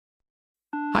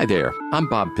Hi there, I'm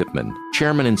Bob Pittman,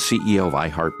 Chairman and CEO of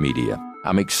iHeartMedia.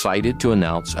 I'm excited to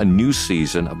announce a new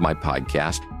season of my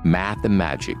podcast, Math and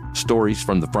Magic, Stories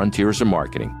from the Frontiers of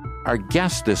Marketing. Our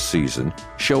guests this season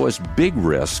show us big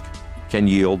risk can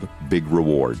yield big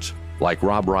rewards, like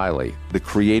Rob Riley, the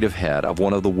creative head of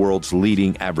one of the world's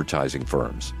leading advertising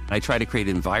firms. I try to create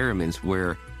environments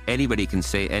where anybody can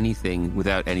say anything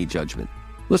without any judgment.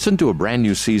 Listen to a brand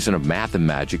new season of Math and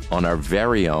Magic on our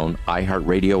very own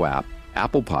iHeartRadio app,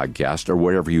 Apple Podcast, or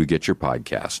wherever you get your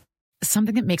podcast.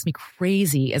 Something that makes me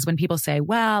crazy is when people say,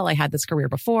 well, I had this career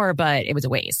before, but it was a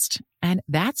waste. And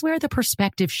that's where the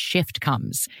perspective shift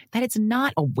comes, that it's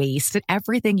not a waste, that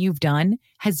everything you've done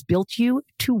has built you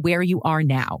to where you are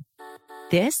now.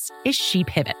 This is She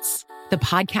Pivots, the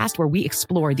podcast where we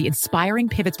explore the inspiring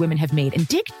pivots women have made and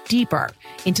dig deeper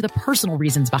into the personal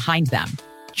reasons behind them.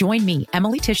 Join me,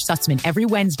 Emily Tish Sussman, every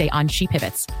Wednesday on She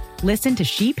Pivots. Listen to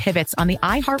She Pivots on the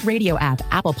iHeartRadio app,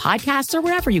 Apple Podcasts, or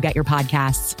wherever you get your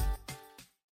podcasts.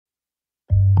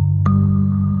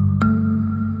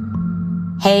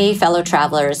 Hey, fellow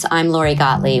travelers, I'm Lori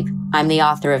Gottlieb. I'm the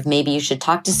author of Maybe You Should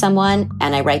Talk to Someone,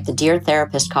 and I write the Dear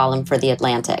Therapist column for The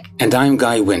Atlantic. And I'm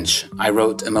Guy Winch. I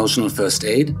wrote Emotional First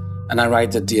Aid, and I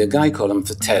write the Dear Guy column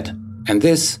for TED. And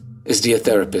this is Dear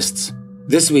Therapists.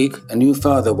 This week, a new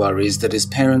father worries that his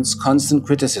parents' constant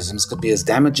criticisms could be as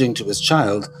damaging to his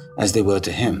child as they were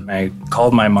to him. I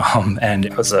called my mom, and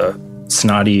it was a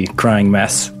snotty, crying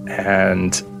mess,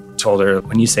 and told her,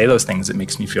 when you say those things, it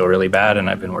makes me feel really bad, and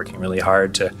I've been working really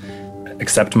hard to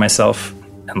accept myself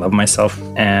and love myself,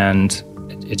 and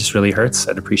it just really hurts.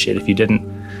 I'd appreciate it if you didn't.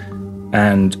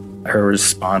 And her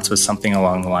response was something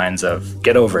along the lines of,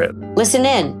 get over it. Listen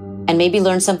in, and maybe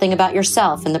learn something about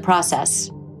yourself in the process.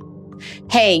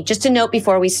 Hey, just a note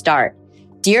before we start.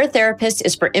 Dear Therapist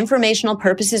is for informational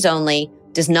purposes only,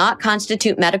 does not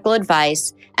constitute medical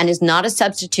advice, and is not a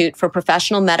substitute for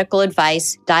professional medical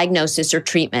advice, diagnosis, or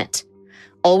treatment.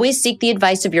 Always seek the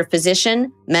advice of your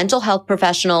physician, mental health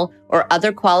professional, or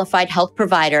other qualified health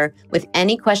provider with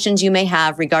any questions you may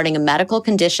have regarding a medical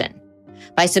condition.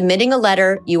 By submitting a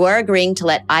letter, you are agreeing to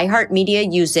let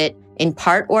iHeartMedia use it in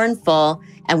part or in full,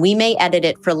 and we may edit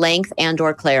it for length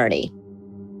and/or clarity.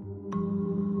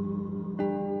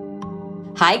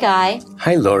 Hi, Guy.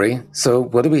 Hi, Lori. So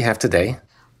what do we have today?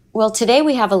 Well, today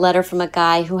we have a letter from a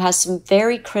guy who has some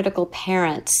very critical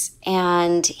parents,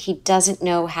 and he doesn't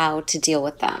know how to deal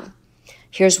with them.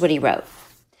 Here's what he wrote.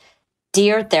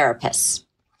 Dear Therapists,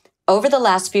 over the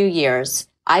last few years,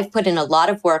 I've put in a lot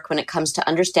of work when it comes to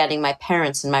understanding my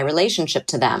parents and my relationship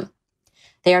to them.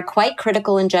 They are quite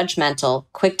critical and judgmental,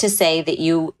 quick to say that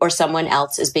you or someone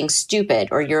else is being stupid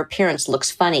or your appearance looks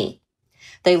funny.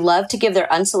 They love to give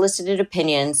their unsolicited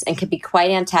opinions and can be quite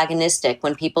antagonistic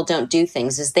when people don't do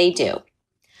things as they do.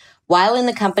 While in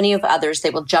the company of others,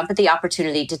 they will jump at the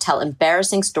opportunity to tell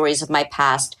embarrassing stories of my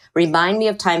past, remind me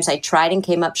of times I tried and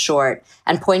came up short,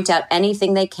 and point out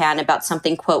anything they can about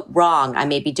something, quote, wrong I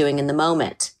may be doing in the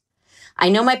moment. I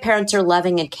know my parents are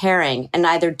loving and caring and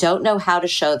either don't know how to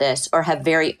show this or have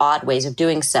very odd ways of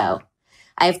doing so.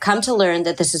 I have come to learn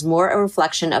that this is more a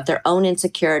reflection of their own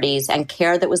insecurities and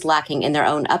care that was lacking in their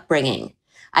own upbringing.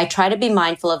 I try to be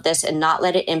mindful of this and not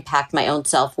let it impact my own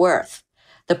self-worth.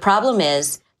 The problem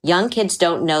is, young kids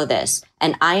don't know this,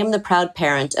 and I am the proud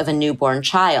parent of a newborn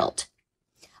child.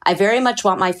 I very much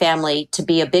want my family to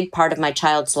be a big part of my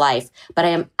child's life, but I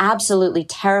am absolutely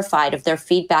terrified of their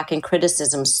feedback and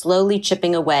criticism slowly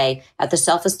chipping away at the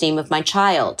self-esteem of my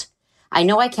child. I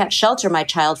know I can't shelter my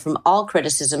child from all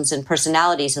criticisms and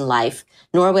personalities in life,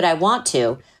 nor would I want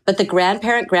to, but the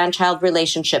grandparent-grandchild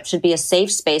relationship should be a safe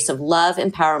space of love,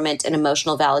 empowerment, and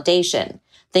emotional validation,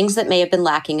 things that may have been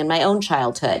lacking in my own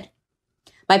childhood.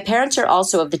 My parents are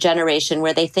also of the generation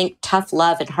where they think tough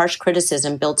love and harsh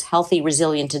criticism builds healthy,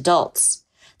 resilient adults.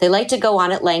 They like to go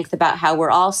on at length about how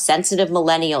we're all sensitive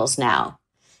millennials now.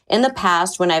 In the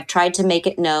past, when I've tried to make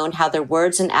it known how their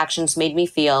words and actions made me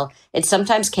feel, it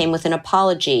sometimes came with an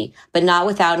apology, but not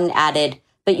without an added,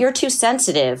 but you're too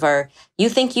sensitive, or you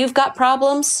think you've got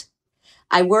problems?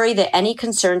 I worry that any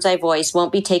concerns I voice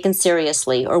won't be taken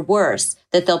seriously, or worse,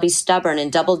 that they'll be stubborn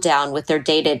and double down with their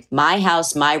dated my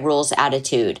house, my rules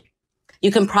attitude.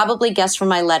 You can probably guess from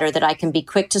my letter that I can be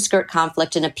quick to skirt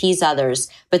conflict and appease others,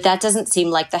 but that doesn't seem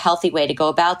like the healthy way to go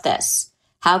about this.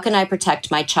 How can I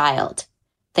protect my child?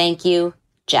 Thank you,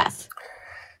 Jeff.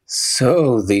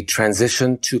 So the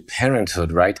transition to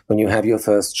parenthood, right? When you have your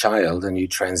first child and you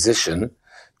transition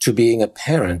to being a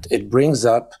parent, it brings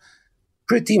up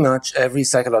pretty much every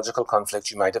psychological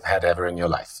conflict you might have had ever in your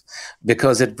life,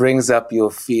 because it brings up your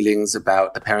feelings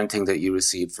about the parenting that you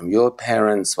received from your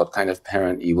parents, what kind of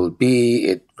parent you will be.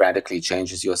 It radically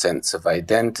changes your sense of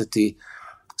identity.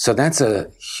 So that's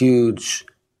a huge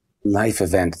life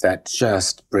event that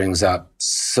just brings up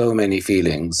so many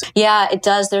feelings. Yeah, it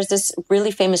does. There's this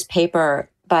really famous paper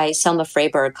by Selma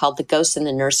Freyberg called The Ghost in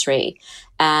the Nursery.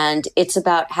 And it's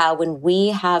about how when we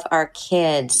have our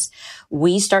kids,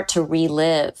 we start to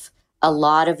relive a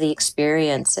lot of the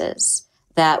experiences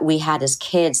that we had as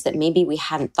kids that maybe we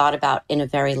hadn't thought about in a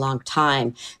very long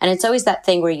time. And it's always that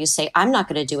thing where you say, I'm not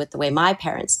going to do it the way my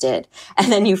parents did.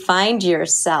 And then you find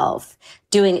yourself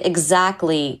doing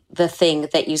exactly the thing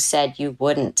that you said you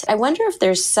wouldn't. I wonder if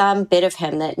there's some bit of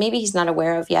him that maybe he's not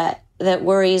aware of yet that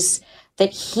worries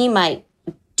that he might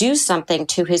do something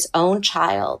to his own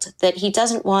child that he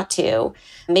doesn't want to.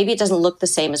 Maybe it doesn't look the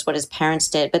same as what his parents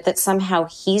did, but that somehow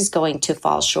he's going to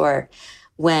fall short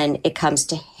when it comes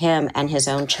to him and his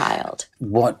own child.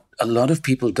 What a lot of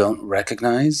people don't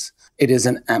recognize, it is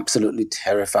an absolutely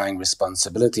terrifying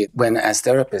responsibility. When, as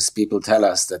therapists, people tell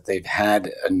us that they've had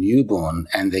a newborn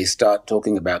and they start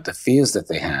talking about the fears that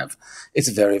they have, it's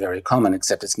very, very common,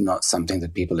 except it's not something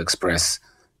that people express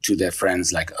to their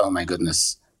friends like, oh my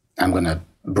goodness, I'm going to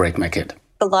break my kid.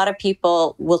 A lot of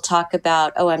people will talk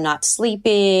about, oh, I'm not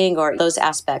sleeping, or those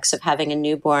aspects of having a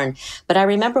newborn. But I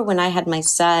remember when I had my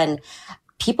son,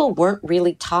 people weren't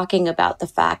really talking about the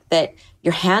fact that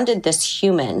you're handed this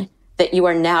human that you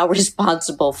are now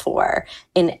responsible for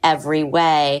in every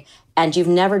way, and you've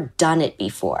never done it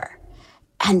before.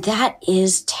 And that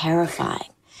is terrifying.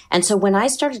 And so when I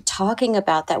started talking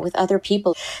about that with other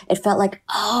people, it felt like,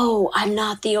 oh, I'm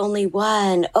not the only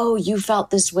one. Oh, you felt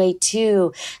this way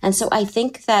too. And so I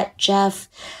think that Jeff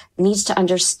needs to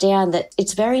understand that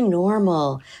it's very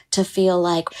normal to feel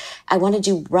like I want to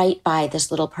do right by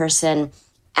this little person,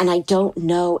 and I don't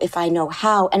know if I know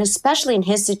how. And especially in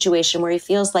his situation where he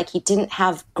feels like he didn't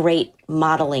have great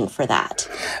modeling for that.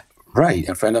 Right.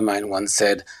 A friend of mine once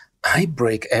said, I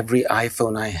break every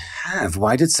iPhone I have.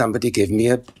 Why did somebody give me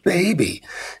a baby?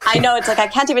 I know. It's like, I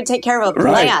can't even take care of a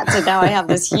plant. Right. And now I have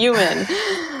this human.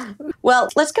 Well,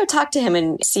 let's go talk to him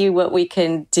and see what we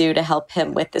can do to help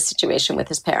him with the situation with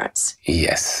his parents.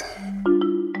 Yes.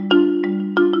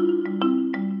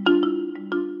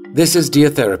 This is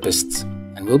Dear Therapists,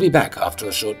 and we'll be back after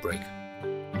a short break.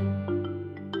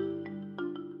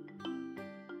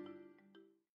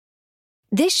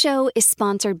 This show is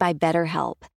sponsored by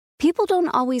BetterHelp. People don't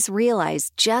always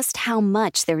realize just how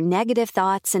much their negative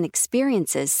thoughts and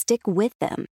experiences stick with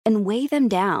them and weigh them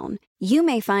down. You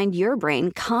may find your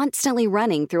brain constantly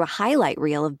running through a highlight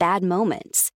reel of bad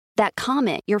moments. That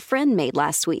comment your friend made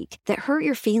last week that hurt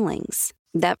your feelings.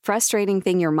 That frustrating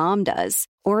thing your mom does.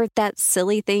 Or that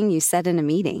silly thing you said in a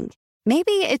meeting.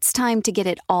 Maybe it's time to get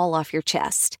it all off your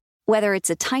chest. Whether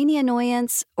it's a tiny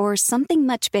annoyance or something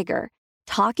much bigger,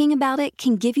 talking about it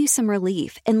can give you some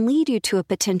relief and lead you to a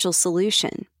potential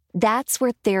solution. That's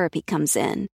where therapy comes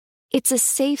in. It's a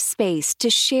safe space to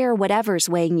share whatever's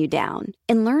weighing you down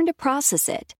and learn to process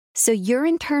it so your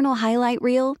internal highlight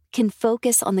reel can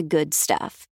focus on the good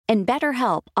stuff. And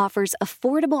BetterHelp offers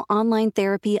affordable online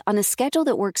therapy on a schedule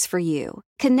that works for you.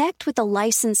 Connect with a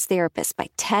licensed therapist by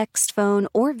text, phone,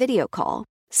 or video call.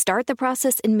 Start the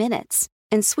process in minutes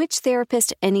and switch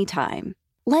therapist anytime.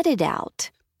 Let it out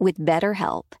with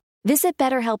BetterHelp. Visit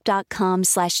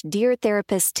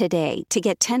BetterHelp.com/DearTherapist today to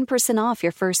get 10% off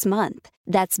your first month.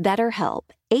 That's BetterHelp,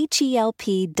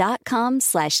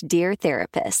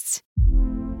 HELP.com/DearTherapists.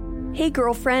 Hey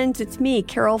girlfriends, it's me,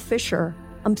 Carol Fisher.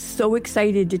 I'm so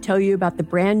excited to tell you about the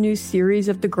brand new series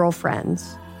of The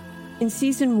Girlfriends. In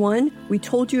season 1, we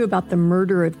told you about the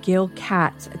murder of Gail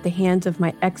Katz at the hands of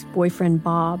my ex-boyfriend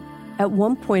Bob. At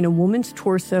one point, a woman's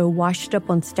torso washed up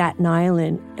on Staten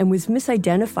Island and was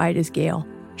misidentified as Gail.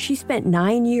 She spent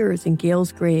 9 years in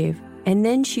Gail's grave, and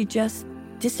then she just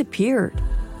disappeared.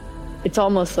 It's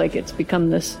almost like it's become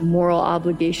this moral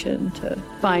obligation to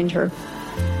find her.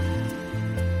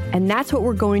 And that's what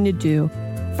we're going to do.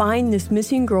 Find this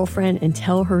missing girlfriend and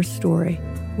tell her story.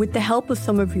 With the help of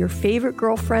some of your favorite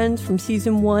girlfriends from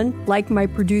season 1, like my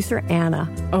producer, Anna.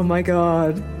 Oh my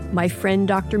God. My friend,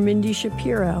 Dr. Mindy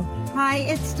Shapiro. Hi,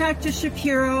 it's Dr.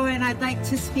 Shapiro, and I'd like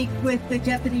to speak with the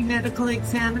Deputy Medical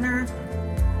Examiner.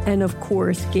 And of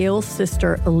course, Gail's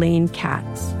sister, Elaine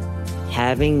Katz.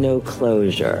 Having no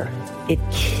closure, it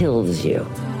kills you.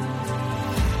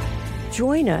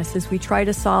 Join us as we try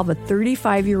to solve a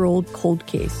 35-year-old cold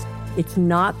case. It's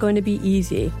not going to be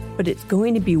easy, but it's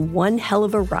going to be one hell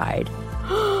of a ride.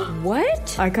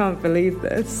 What? I can't believe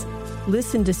this.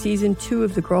 Listen to Season 2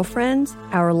 of The Girlfriends,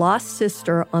 Our Lost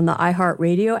Sister on the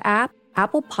iHeartRadio app,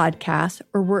 Apple Podcasts,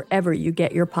 or wherever you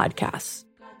get your podcasts.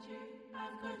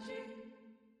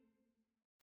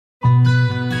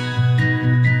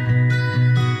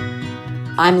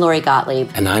 I'm Lori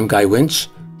Gottlieb. And I'm Guy Winch,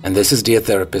 and this is Dear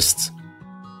Therapists.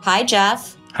 Hi,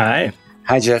 Jeff. Hi.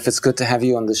 Hi, Jeff. It's good to have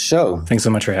you on the show. Thanks so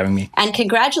much for having me. And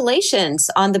congratulations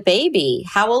on the baby.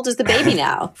 How old is the baby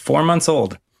now? 4 months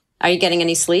old. Are you getting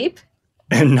any sleep?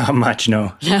 Not much,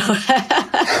 no.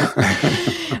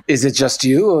 Is it just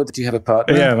you, or do you have a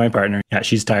partner? Yeah, my partner. Yeah,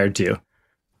 she's tired too.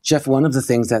 Jeff, one of the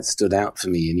things that stood out for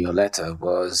me in your letter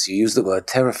was you used the word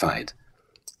terrified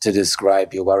to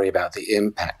describe your worry about the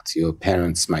impact your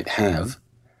parents might have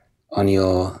on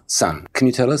your son. Can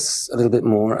you tell us a little bit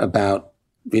more about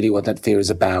really what that fear is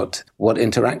about, what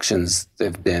interactions there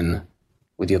have been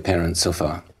with your parents so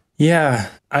far? Yeah,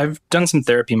 I've done some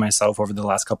therapy myself over the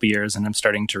last couple of years, and I'm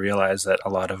starting to realize that a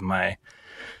lot of my,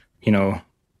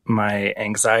 my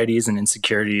anxieties and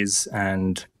insecurities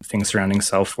and things surrounding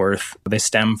self-worth, they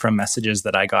stem from messages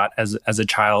that I got as a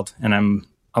child. And I'm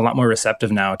a lot more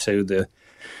receptive now to the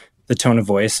tone of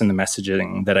voice and the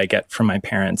messaging that I get from my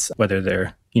parents, whether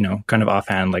they're, kind of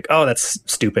offhand, like, oh, that's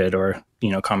stupid, or,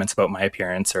 comments about my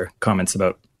appearance or comments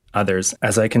about others.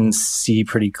 As I can see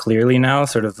pretty clearly now,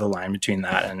 sort of the line between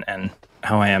that and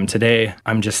how I am today,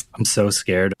 I'm so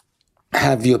scared.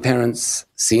 Have your parents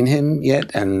seen him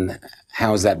yet? And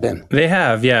how has that been? They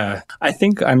have, yeah. I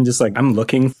think I'm just I'm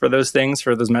looking for those things,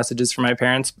 for those messages from my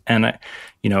parents. And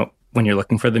when you're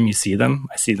looking for them, you see them.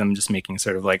 I see them just making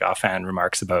sort of offhand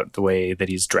remarks about the way that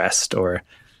he's dressed or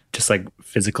just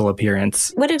physical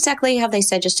appearance. What exactly have they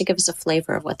said, just to give us a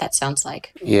flavor of what that sounds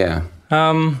like? Yeah.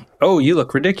 Oh, you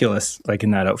look ridiculous,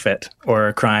 in that outfit.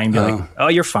 Or crying, oh,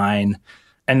 you're fine.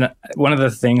 And one of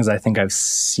the things I think I've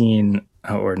seen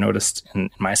or noticed in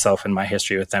myself and my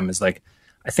history with them is I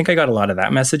think I got a lot of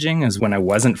that messaging is when I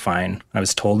wasn't fine. I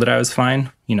was told that I was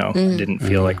fine. I didn't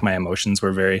feel like my emotions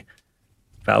were very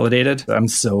validated. I'm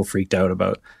so freaked out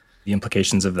about the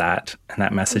implications of that and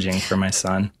that messaging for my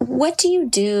son. What do you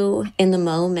do in the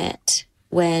moment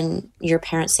when your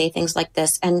parents say things like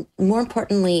this? And more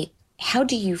importantly, how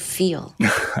do you feel?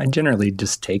 I generally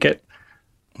just take it.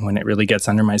 When it really gets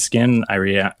under my skin, I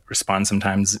respond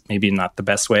sometimes maybe not the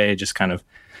best way, just kind of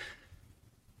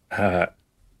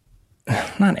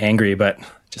not angry, but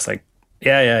just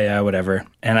yeah, whatever.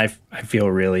 And I feel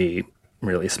really,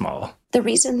 really small. The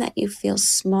reason that you feel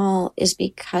small is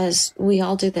because we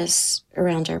all do this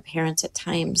around our parents at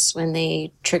times when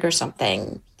they trigger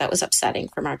something that was upsetting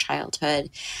from our childhood.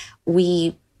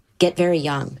 We get very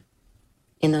young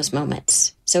in those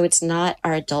moments. So it's not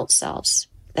our adult selves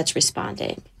that's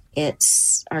responding.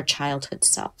 It's our childhood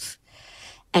self.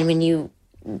 And when you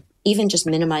even just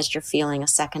minimized your feeling a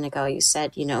second ago, you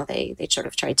said, they sort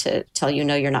of tried to tell you,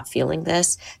 no, you're not feeling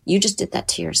this. You just did that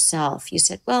to yourself. You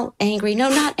said, well, angry. No,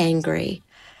 not angry.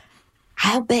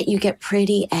 I'll bet you get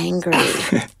pretty angry.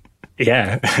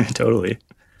 Yeah, totally.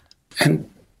 And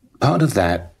part of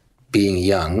that being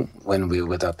young when we were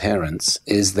with our parents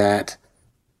is that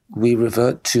we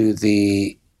revert to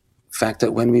the fact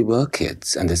that when we were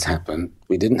kids and this happened,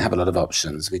 we didn't have a lot of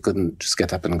options. We couldn't just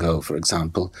get up and go, for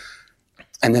example.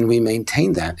 And then we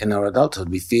maintain that in our adulthood.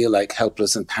 We feel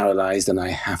helpless and paralyzed, and I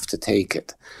have to take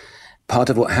it.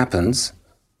 Part of what happens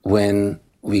when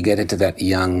we get into that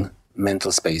young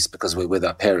mental space because we're with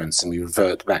our parents and we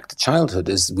revert back to childhood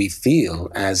is we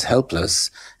feel as helpless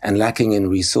and lacking in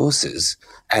resources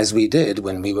as we did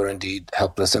when we were indeed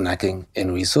helpless and lacking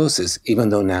in resources, even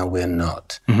though now we're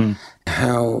not. Mm-hmm.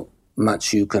 How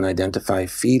much you can identify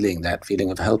that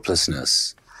feeling of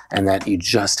helplessness, and that you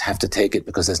just have to take it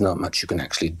because there's not much you can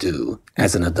actually do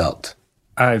as an adult.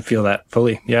 I feel that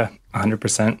fully. Yeah,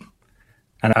 100%.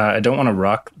 And I don't want to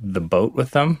rock the boat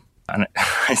with them. And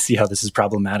I see how this is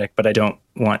problematic, but I don't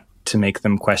want to make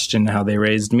them question how they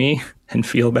raised me and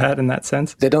feel bad in that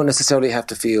sense. They don't necessarily have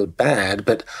to feel bad,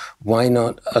 but why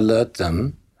not alert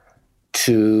them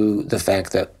to the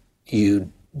fact that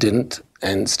you didn't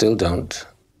and still don't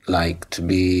like to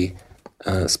be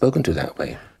spoken to that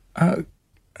way?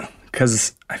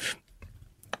 Because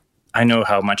I know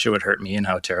how much it would hurt me and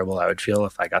how terrible I would feel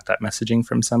if I got that messaging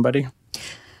from somebody.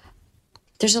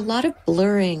 There's a lot of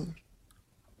blurring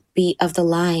of the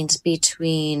lines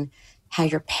between how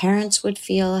your parents would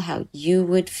feel, how you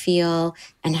would feel,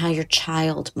 and how your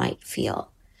child might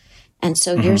feel. And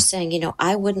so you're saying,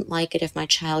 I wouldn't like it if my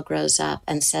child grows up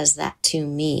and says that to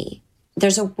me.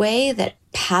 There's a way that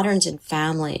patterns in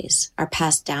families are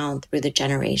passed down through the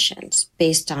generations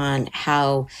based on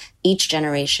how each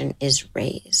generation is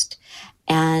raised.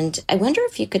 And I wonder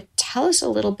if you could tell us a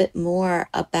little bit more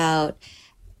about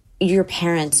your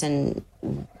parents and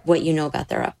what you know about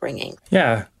their upbringing.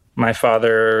 Yeah. My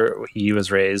father, he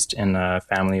was raised in a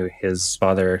family. His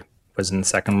father was in the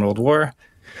Second World War,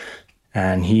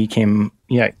 and he came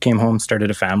home, started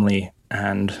a family.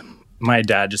 And my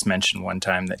dad just mentioned one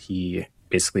time that he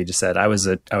basically just said, I was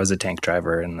a tank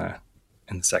driver in the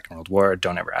Second World War.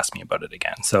 Don't ever ask me about it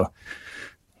again. So,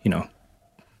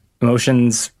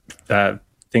 emotions,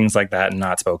 things like that,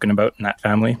 not spoken about in that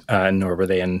family, nor were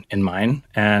they in mine.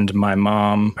 And my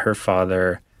mom, her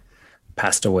father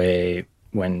passed away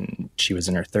when she was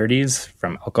in her 30s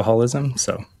from alcoholism.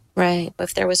 So, right.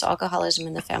 If there was alcoholism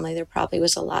in the family, there probably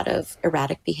was a lot of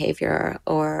erratic behavior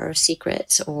or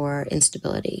secrets or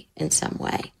instability in some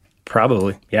way.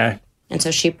 Probably, yeah. And so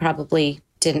she probably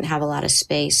didn't have a lot of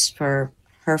space for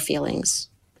her feelings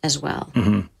as well.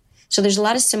 Mm-hmm. So there's a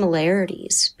lot of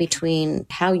similarities between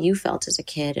how you felt as a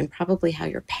kid and probably how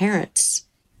your parents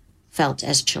felt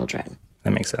as children.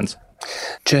 That makes sense.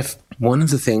 Jeff, one of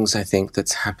the things I think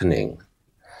that's happening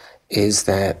is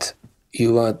that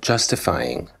you are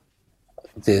justifying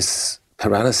this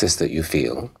paralysis that you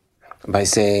feel by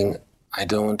saying, I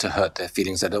don't want to hurt their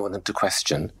feelings. I don't want them to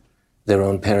question their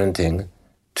own parenting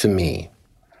to me.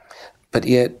 But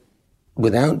yet,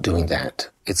 without doing that,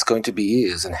 it's going to be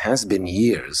years, and has been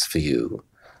years for you,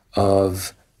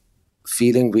 of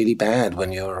feeling really bad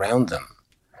when you're around them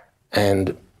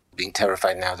and being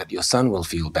terrified now that your son will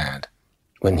feel bad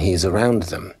when he's around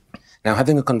them. Now,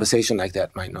 having a conversation like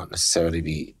that might not necessarily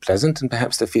be pleasant, and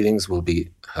perhaps their feelings will be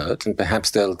hurt, and perhaps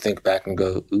they'll think back and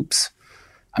go, oops.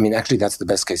 I mean, actually, that's the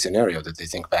best case scenario, that they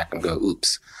think back and go,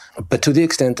 oops. But to the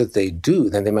extent that they do,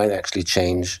 then they might actually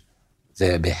change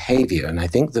their behavior. And I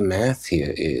think the math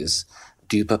here is,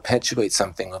 do you perpetuate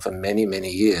something over many, many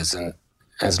years, and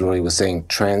as Laurie was saying,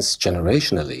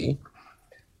 transgenerationally,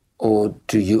 or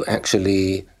do you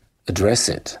actually address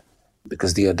it?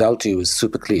 Because the adult you is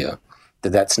super clear that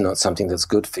that's not something that's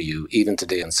good for you, even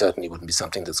today, and certainly wouldn't be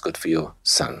something that's good for your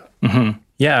son. Mm-hmm.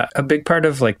 Yeah, a big part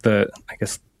of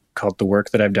called the work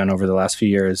that I've done over the last few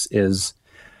years is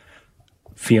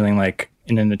feeling like,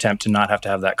 in an attempt to not have to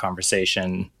have that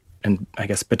conversation, and I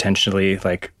guess potentially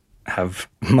have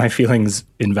my feelings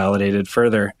invalidated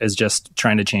further, is just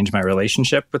trying to change my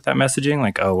relationship with that messaging.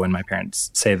 When my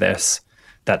parents say this,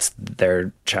 that's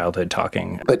their childhood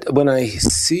talking. But when I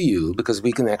see you, because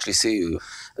we can actually see you,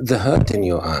 the hurt in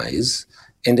your eyes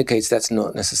indicates that's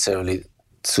not necessarily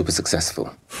super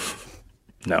successful.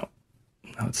 No,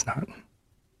 it's not.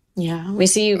 Yeah, we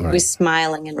see you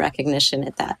smiling in recognition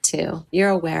at that too. You're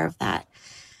aware of that.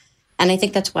 And I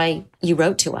think that's why you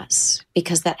wrote to us,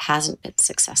 because that hasn't been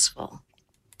successful.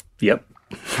 Yep.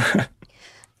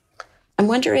 I'm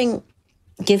wondering,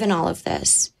 given all of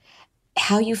this,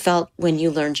 how you felt when you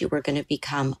learned you were going to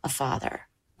become a father.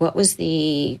 What was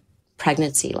the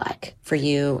pregnancy like for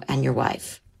you and your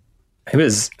wife? It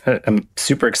was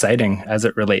super exciting as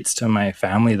it relates to my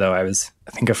family, though. I was,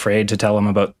 I think, afraid to tell them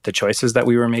about the choices that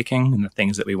we were making and the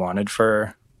things that we wanted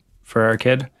for our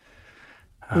kid.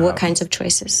 What kinds of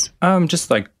choices? Just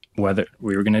whether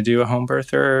we were going to do a home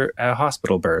birth or a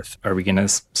hospital birth. Are we going to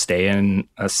stay in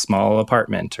a small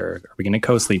apartment, or are we going to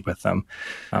co-sleep with them?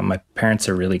 My parents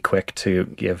are really quick to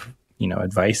give,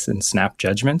 advice and snap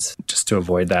judgments. Just to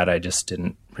avoid that, I just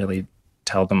didn't really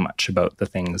tell them much about the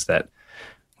things that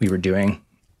we were doing,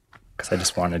 because I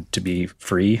just wanted to be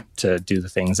free to do the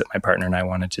things that my partner and I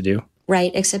wanted to do.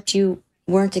 Right, except you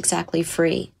weren't exactly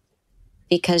free,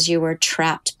 because you were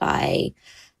trapped by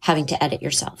having to edit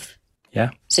yourself.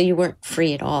 Yeah. So you weren't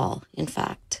free at all, in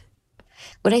fact.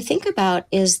 What I think about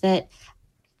is that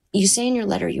you say in your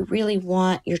letter you really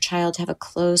want your child to have a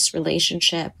close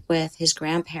relationship with his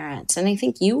grandparents. And I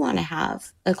think you want to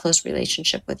have a close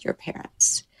relationship with your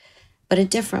parents, but a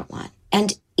different one.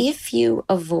 And if you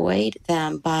avoid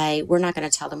them by, we're not going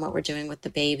to tell them what we're doing with the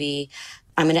baby,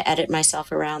 I'm going to edit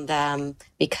myself around them,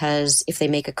 because if they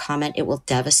make a comment, it will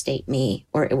devastate me,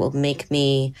 or it will make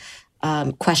me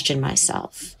question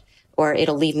myself, or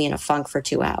it'll leave me in a funk for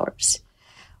 2 hours.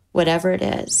 Whatever it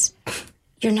is,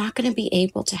 you're not going to be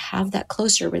able to have that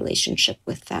closer relationship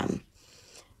with them.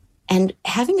 And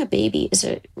having a baby is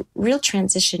a real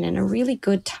transition and a really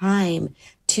good time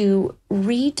to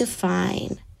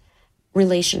redefine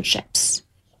relationships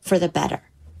for the better.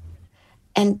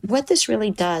 And what this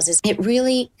really does is it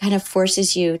really kind of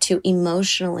forces you to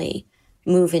emotionally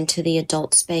move into the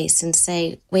adult space and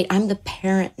say, wait, I'm the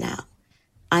parent now.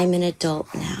 I'm an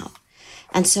adult now.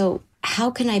 And so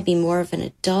how can I be more of an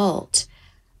adult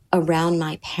around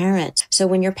my parents? So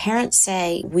when your parents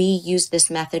say, we use this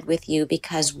method with you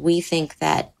because we think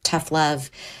that tough love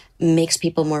makes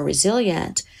people more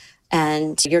resilient,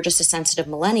 and you're just a sensitive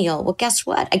millennial. Well, guess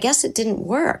what? I guess it didn't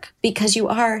work because you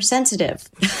are sensitive.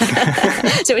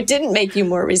 So it didn't make you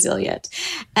more resilient.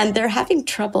 And they're having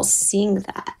trouble seeing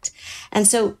that. And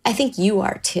so I think you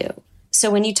are too. So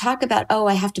when you talk about, oh,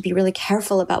 I have to be really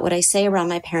careful about what I say around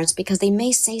my parents because they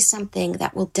may say something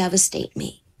that will devastate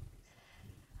me.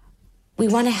 We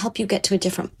want to help you get to a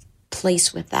different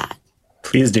place with that.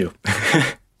 Please do.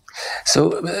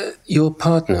 So your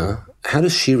partner, how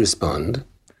does she respond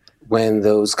when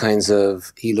those kinds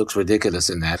of, he looks ridiculous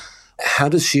in that? How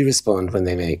does she respond when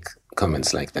they make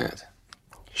comments like that?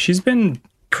 She's been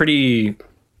pretty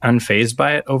unfazed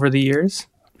by it over the years.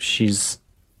 She's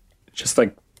just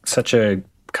like such a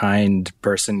kind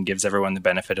person, gives everyone the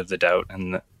benefit of the doubt.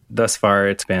 And thus far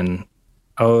it's been,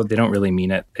 oh, they don't really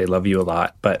mean it. They love you a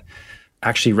lot. But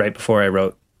actually right before I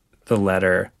wrote the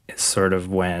letter is sort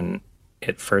of when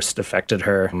it first affected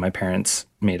her. My parents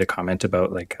made a comment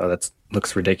about like, oh, that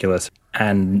looks ridiculous.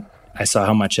 And I saw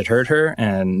how much it hurt her.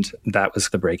 And that was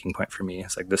the breaking point for me.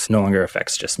 It's like, this no longer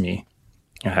affects just me.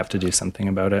 I have to do something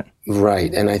about it.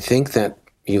 Right. And I think that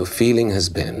your feeling has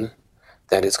been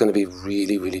that it's going to be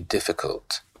really, really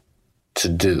difficult to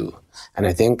do. And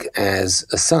I think as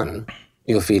a son,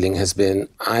 your feeling has been,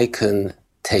 I can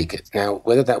take it. Now,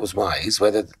 whether that was wise,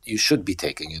 whether you should be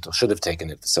taking it or should have taken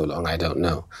it for so long, I don't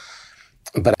know.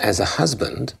 But as a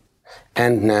husband,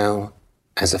 and now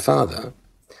as a father,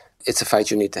 it's a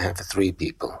fight you need to have for three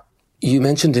people. You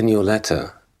mentioned in your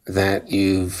letter that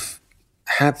you've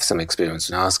had some experience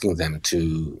in asking them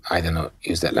to either not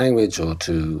use that language or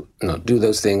to not do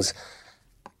those things.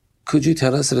 Could you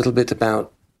tell us a little bit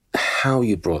about how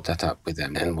you brought that up with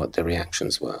them and what their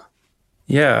reactions were?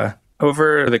 Yeah.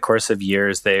 Over the course of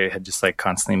years, they had just like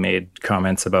constantly made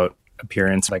comments about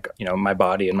appearance, like, you know, my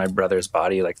body and my brother's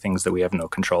body, like things that we have no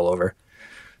control over.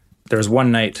 There was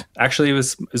one night, actually it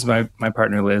was my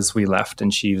partner Liz, we left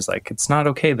and she was like, it's not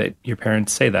okay that your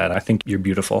parents say that. I think you're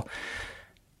beautiful.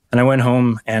 And I went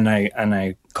home and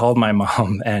I called my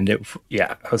mom and it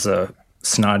was a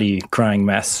snotty crying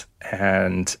mess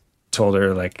and told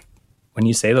her like, when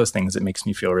you say those things, it makes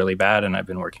me feel really bad. And I've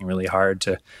been working really hard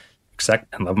to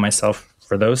accept and love myself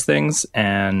for those things.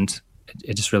 And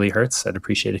it just really hurts. I'd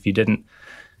appreciate it if you didn't.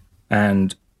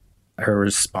 And her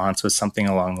response was something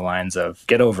along the lines of,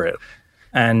 get over it.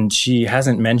 And she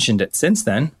hasn't mentioned it since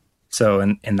then. So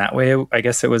in that way, I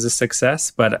guess it was a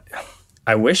success. But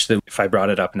I wish that if I brought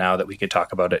it up now that we could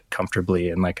talk about it comfortably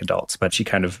and like adults. But she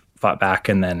kind of fought back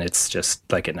and then it's just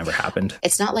like it never happened.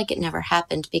 It's not like it never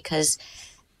happened because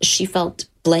she felt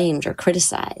blamed or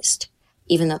criticized,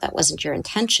 even though that wasn't your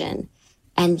intention.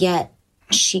 And yet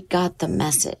she got the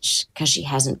message because she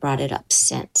hasn't brought it up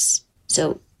since.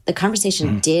 So the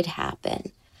conversation did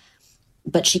happen,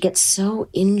 but she gets so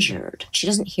injured. She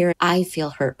doesn't hear, I feel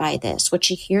hurt by this. What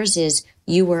she hears is,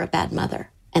 you were a bad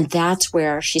mother. And that's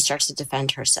where she starts to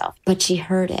defend herself. But she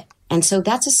heard it. And so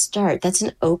that's a start. That's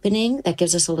an opening that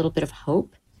gives us a little bit of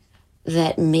hope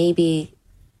that maybe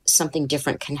something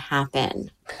different can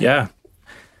happen. Yeah.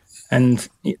 And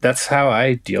that's how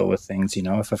I deal with things. You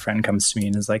know, if a friend comes to me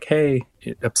and is like, hey,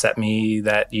 it upset me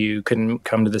that you couldn't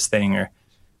come to this thing, or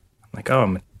I'm like, oh,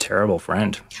 I'm a terrible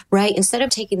friend. Right. Instead of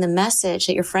taking the message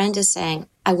that your friend is saying,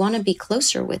 I want to be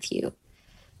closer with you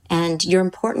and you're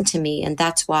important to me. And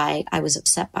that's why I was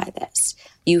upset by this.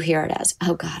 You hear it as,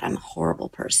 oh God, I'm a horrible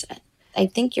person. I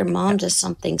think your mom does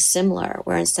something similar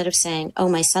where instead of saying, oh,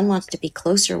 my son wants to be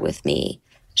closer with me,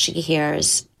 she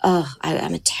hears, oh,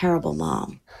 I'm a terrible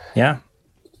mom. Yeah.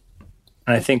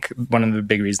 And I think one of the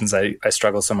big reasons I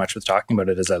struggle so much with talking about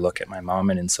it is I look at my mom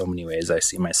and in so many ways I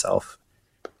see myself.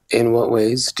 In what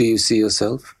ways do you see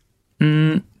yourself?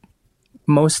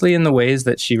 Mostly in the ways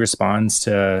that she responds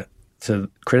to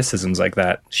criticisms like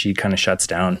that. She kind of shuts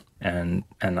down and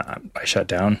I shut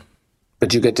down.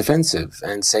 But you get defensive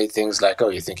and say things like, oh,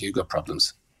 you think you've got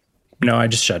problems. No, I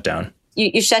just shut down.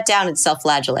 You shut down and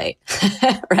self-flagellate,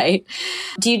 right?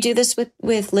 Do you do this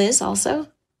with Liz also?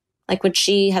 Like when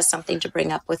she has something to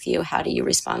bring up with you, how do you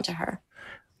respond to her?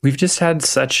 We've just had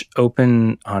such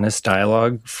open, honest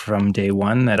dialogue from day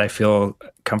one that I feel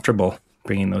comfortable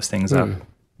bringing those things up.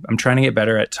 I'm trying to get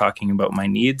better at talking about my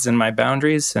needs and my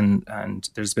boundaries. And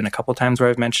there's been a couple times where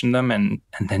I've mentioned them and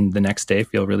then the next day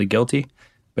feel really guilty.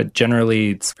 But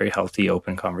generally, it's a very healthy,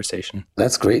 open conversation.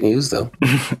 That's great news, though.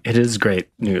 It is great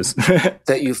news.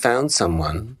 That you found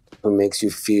someone who makes you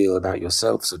feel about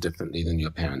yourself so differently than your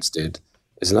parents did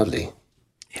is lovely.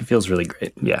 It feels really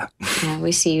great, yeah. Yeah,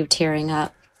 we see you tearing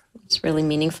up. It's really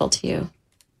meaningful to you.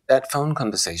 That phone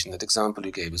conversation, that example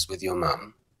you gave us with your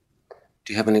mum,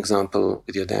 do you have an example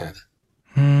with your dad?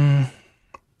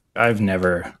 I've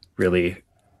never really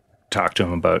talked to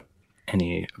him about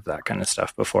any of that kind of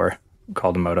stuff before.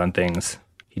 Called him out on things.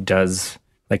 He does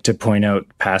like to point out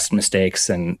past mistakes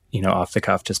and, off the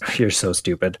cuff, just, you're so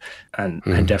stupid. And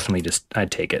I definitely I'd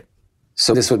take it.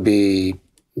 So this would be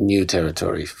new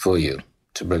territory for you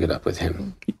to bring it up with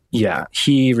him. Yeah.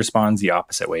 He responds the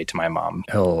opposite way to my mom.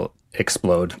 He'll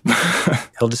explode.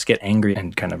 He'll just get angry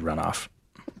and kind of run off.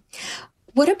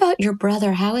 What about your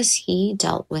brother? How has he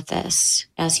dealt with this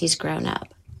as he's grown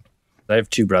up? I have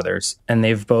 2 brothers, and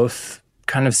they've both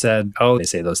kind of said, they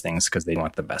say those things because they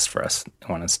want the best for us. They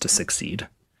want us to succeed.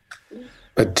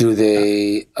 But do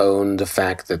they own the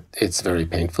fact that it's very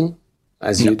painful,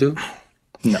 as you do?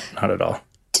 No, not at all.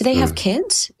 Do they have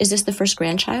kids? Is this the first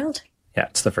grandchild? Yeah,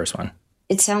 it's the first one.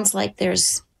 It sounds like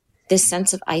there's this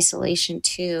sense of isolation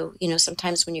too.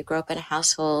 Sometimes when you grow up in a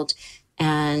household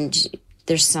and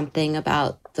there's something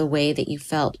about the way that you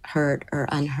felt heard or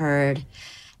unheard,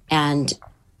 and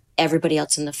everybody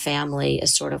else in the family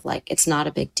is sort of like, it's not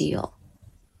a big deal,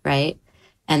 right?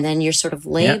 And then you're sort of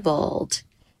labeled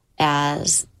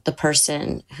as the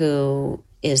person who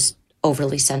is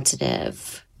overly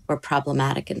sensitive or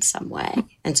problematic in some way.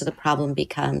 And so the problem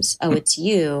becomes, it's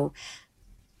you,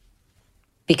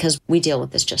 because we deal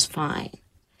with this just fine.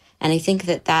 And I think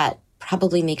that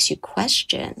probably makes you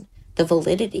question the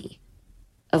validity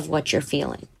of what you're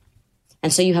feeling.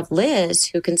 And so you have Liz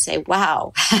who can say,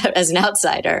 wow, as an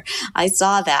outsider, I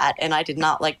saw that and I did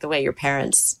not like the way your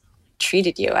parents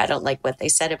treated you. I don't like what they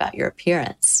said about your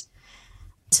appearance.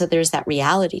 So there's that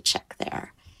reality check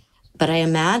there. But I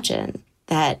imagine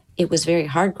that it was very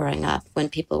hard growing up when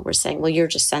people were saying, well, you're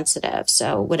just sensitive.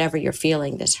 So whatever you're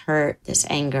feeling, this hurt, this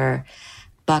anger,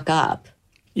 buck up.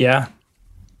 Yeah.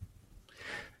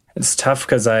 It's tough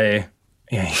because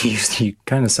you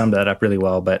kind of summed that up really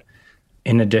well. But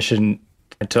in addition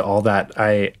to all that,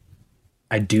 I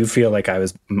do feel like I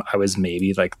was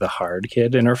maybe like the hard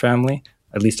kid in our family.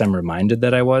 At least I'm reminded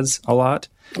that I was a lot.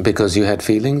 Because you had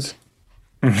feelings?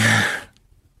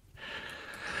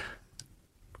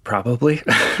 Probably.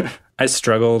 I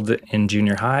struggled in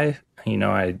junior high.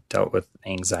 I dealt with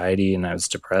anxiety and I was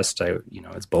depressed. I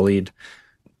was bullied.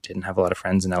 Didn't have a lot of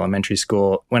friends in elementary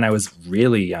school. When I was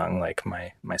really young, like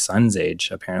my son's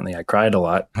age, apparently I cried a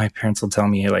lot. My parents will tell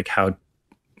me like how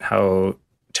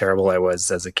terrible I was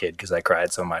as a kid because I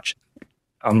cried so much.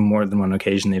 On more than one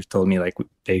occasion, they've told me like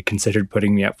they considered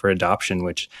putting me up for adoption,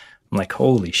 which I'm like,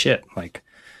 holy shit. Like,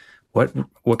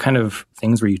 what kind of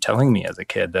things were you telling me as a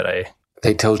kid that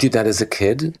They told you that as a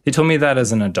kid? They told me that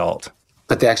as an adult.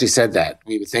 But they actually said that.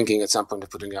 We were thinking at some point of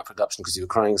putting you up for adoption because you were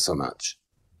crying so much.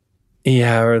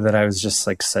 Yeah, or that I was just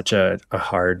like such a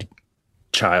hard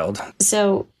child.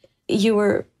 So you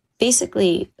were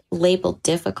basically labeled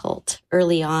difficult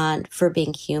early on for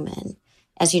being human.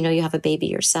 As you know, you have a baby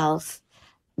yourself.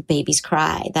 Babies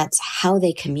cry. That's how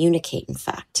they communicate, in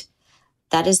fact.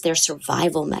 That is their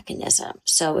survival mechanism.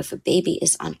 So if a baby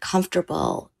is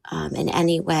uncomfortable in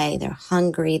any way, they're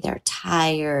hungry, they're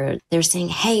tired, they're saying,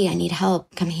 hey, I need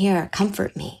help, come here,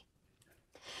 comfort me.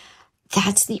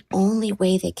 That's the only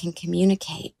way they can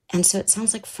communicate. And so it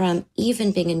sounds like from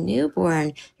even being a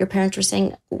newborn, your parents were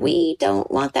saying, we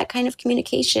don't want that kind of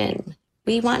communication.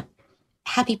 We want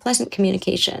happy, pleasant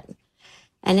communication.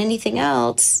 And anything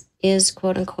else is,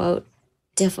 quote unquote,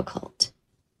 difficult.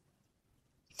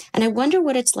 And I wonder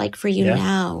what it's like for you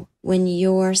now when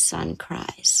your son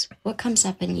cries. What comes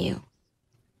up in you?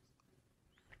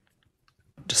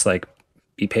 Just like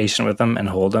be patient with him and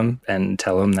hold him and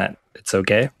tell him that it's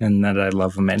okay and that I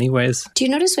love him anyways. Do you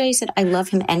notice why you said, I love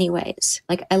him anyways?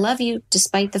 Like, I love you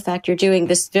despite the fact you're doing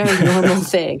this very normal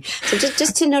thing. So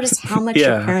just to notice how much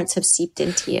your parents have seeped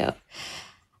into you.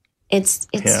 It's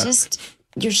just,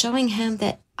 you're showing him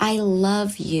that I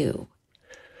love you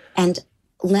and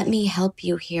let me help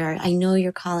you here. I know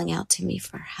you're calling out to me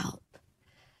for help.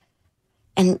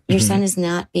 And your son is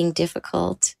not being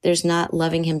difficult. There's not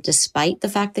loving him despite the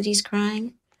fact that he's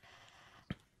crying.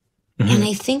 And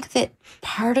I think that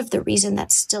part of the reason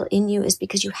that's still in you is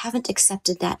because you haven't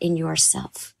accepted that in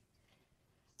yourself.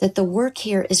 That the work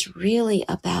here is really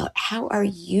about how are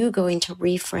you going to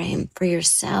reframe for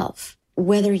yourself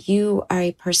whether you are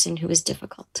a person who is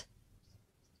difficult,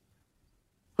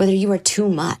 whether you are too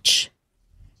much.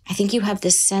 I think you have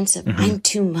this sense of, I'm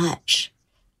too much.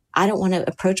 I don't want to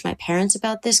approach my parents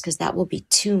about this because that will be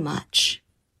too much.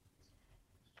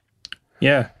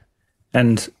 Yeah.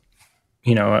 And,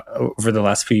 you know, over the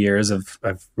last few years of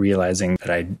realizing that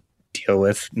I deal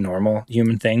with normal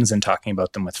human things and talking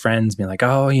about them with friends, being like,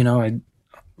 oh, you know,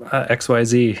 X, Y,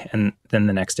 Z. And then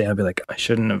the next day I'll be like, I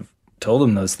shouldn't have told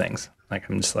them those things. Like,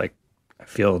 I'm just like, I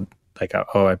feel like,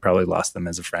 oh, I probably lost them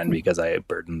as a friend because I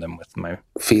burdened them with my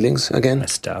feelings again. My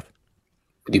stuff.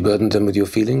 You burdened them with your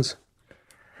feelings?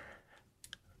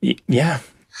 Yeah.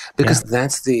 Because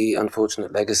that's the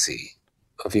unfortunate legacy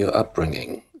of your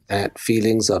upbringing, that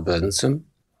feelings are burdensome.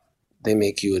 They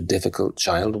make you a difficult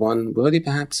child, one worthy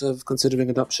perhaps of considering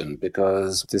adoption,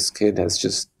 because this kid has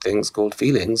just things called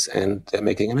feelings and they're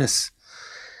making a mess.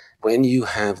 When you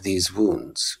have these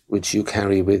wounds, which you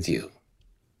carry with you,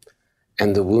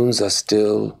 and the wounds are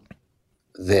still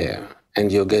there,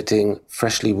 and you're getting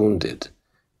freshly wounded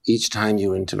each time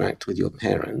you interact with your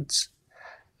parents,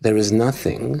 there is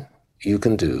nothing you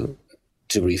can do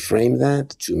to reframe that,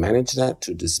 to manage that,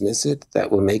 to dismiss it,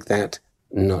 that will make that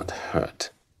not hurt.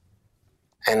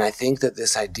 And I think that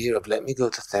this idea of let me go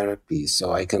to therapy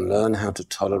so I can learn how to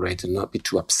tolerate and not be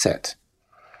too upset.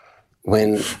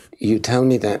 When you tell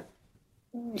me that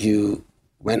you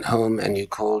went home and you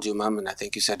called your mum, and I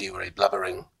think you said you were a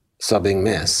blubbering, sobbing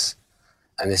mess,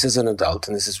 and this is an adult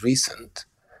and this is recent,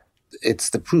 it's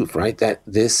the proof, right, that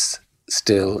this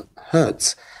still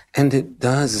hurts. And it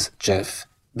does, Jeff,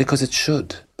 because it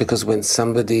should. Because when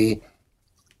somebody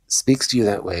speaks to you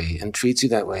that way and treats you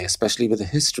that way, especially with a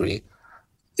history,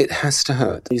 it has to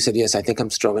hurt. You said, yes, I think I'm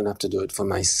strong enough to do it for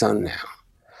my son now.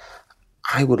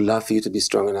 I would love for you to be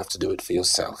strong enough to do it for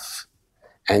yourself.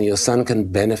 And your son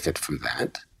can benefit from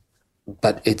that,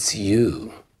 but it's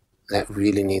you that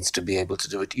really needs to be able to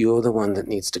do it. You're the one that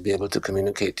needs to be able to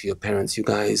communicate to your parents, you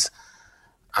guys,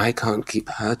 I can't keep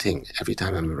hurting every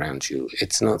time I'm around you.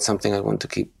 It's not something I want to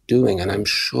keep doing, and I'm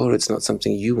sure it's not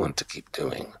something you want to keep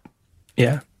doing.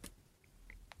 Yeah.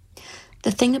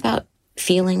 The thing about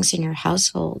feelings in your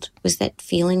household was that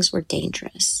feelings were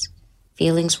dangerous.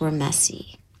 Feelings were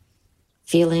messy.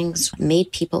 Feelings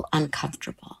made people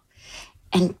uncomfortable.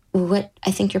 And what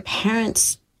I think your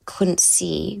parents couldn't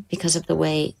see because of the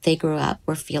way they grew up,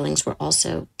 where feelings were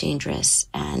also dangerous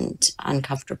and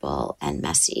uncomfortable and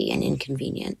messy and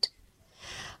inconvenient,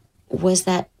 was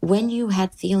that when you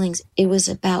had feelings, it was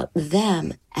about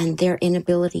them and their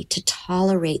inability to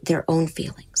tolerate their own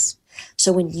feelings.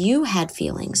 So when you had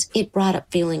feelings, it brought up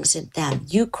feelings in them.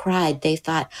 You cried, they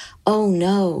thought, oh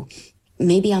no,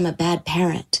 maybe I'm a bad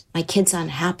parent. My kid's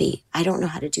unhappy. I don't know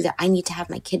how to do that. I need to have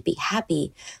my kid be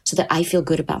happy so that I feel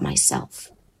good about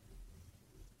myself.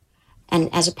 And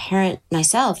as a parent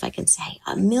myself, I can say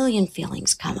a million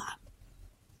feelings come up.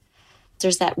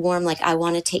 There's that warm, like, I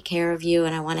want to take care of you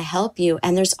and I want to help you.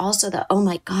 And there's also the, oh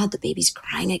my God, the baby's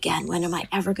crying again. When am I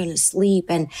ever going to sleep?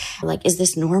 And like, is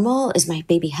this normal? Is my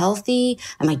baby healthy?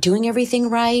 Am I doing everything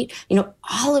right? You know,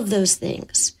 all of those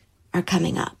things are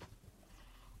coming up.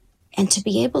 And to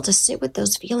be able to sit with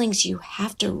those feelings, you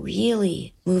have to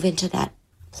really move into that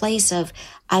place of,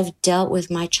 I've dealt with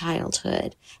my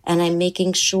childhood and I'm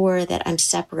making sure that I'm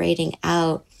separating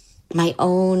out my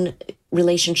own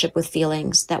relationship with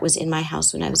feelings that was in my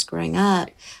house when I was growing up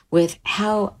with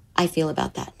how I feel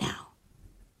about that now.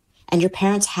 And your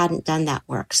parents hadn't done that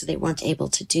work, so they weren't able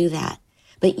to do that.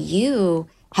 But you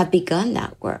have begun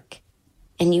that work,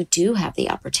 and you do have the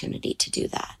opportunity to do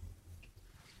that.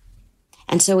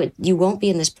 And so you won't be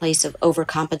in this place of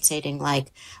overcompensating,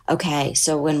 like, okay,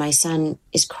 so when my son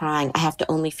is crying, I have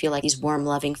to only feel like these warm,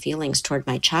 loving feelings toward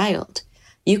my child.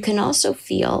 You can also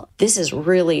feel, this is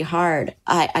really hard.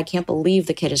 I can't believe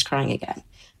the kid is crying again,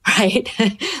 right?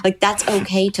 Like, that's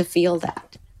okay to feel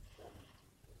that.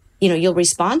 You know, you'll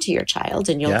respond to your child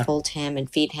and you'll hold him and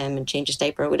feed him and change his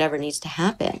diaper, whatever needs to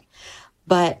happen.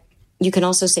 But you can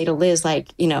also say to Liz, like,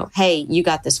 you know, hey, you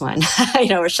got this one, you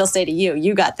know, or she'll say to you,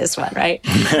 you got this one, right?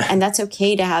 And that's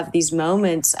okay to have these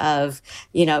moments of,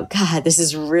 you know, God, this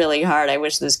is really hard. I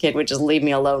wish this kid would just leave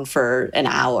me alone for an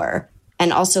hour.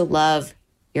 And also love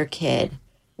your kid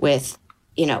with,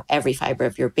 you know, every fiber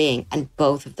of your being. And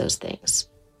both of those things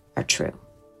are true.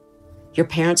 Your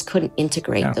parents couldn't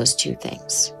integrate those two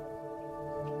things.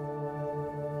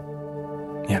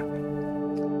 Yeah.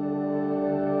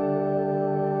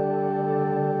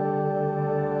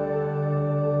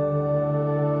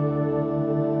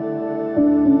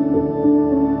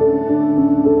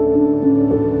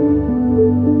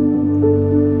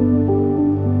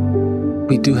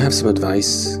 We do have some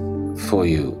advice for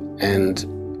you, and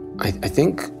I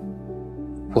think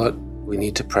what we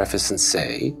need to preface and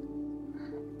say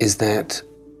is that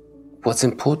what's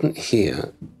important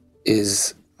here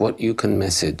is what you can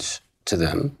message to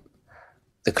them,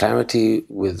 the clarity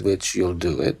with which you'll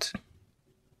do it,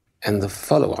 and the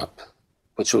follow-up,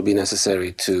 which will be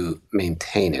necessary to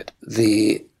maintain it.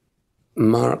 The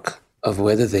mark of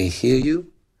whether they hear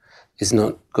you is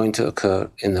not going to occur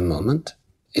in the moment.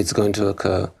 It's going to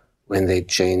occur when they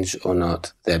change or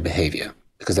not their behavior,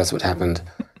 because that's what happened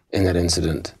in that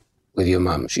incident with your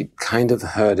mum. She kind of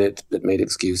heard it, but made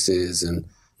excuses and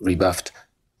rebuffed.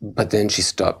 But then she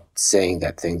stopped saying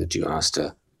that thing that you asked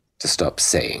her to stop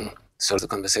saying. So the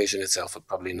conversation itself would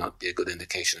probably not be a good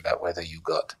indication about whether you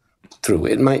got through.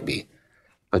 It might be,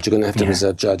 but you're going to have to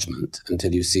reserve judgment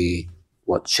until you see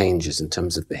what changes in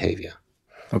terms of behavior.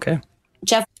 Okay.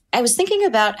 Jeff, I was thinking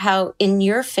about how in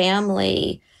your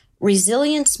family,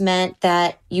 resilience meant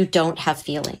that you don't have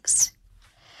feelings.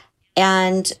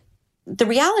 And the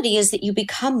reality is that you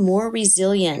become more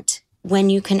resilient when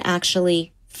you can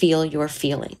actually feel your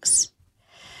feelings.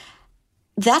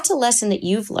 That's a lesson that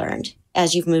you've learned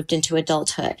as you've moved into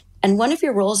adulthood. And one of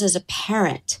your roles as a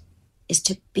parent is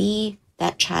to be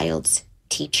that child's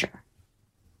teacher.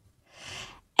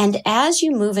 And as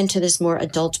you move into this more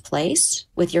adult place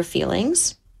with your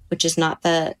feelings, which is not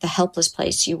the helpless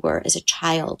place you were as a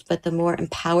child, but the more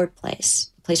empowered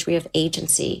place, a place where you have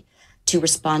agency to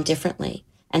respond differently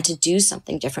and to do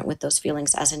something different with those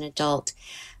feelings as an adult.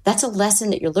 That's a lesson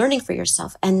that you're learning for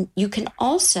yourself. And you can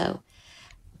also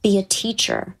be a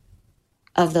teacher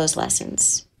of those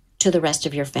lessons to the rest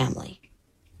of your family.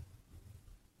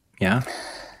 Yeah.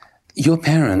 Your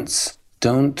parents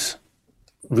don't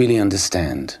really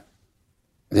understand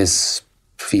this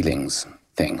feelings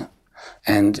thing.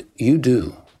 And you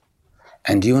do.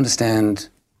 And you understand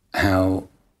how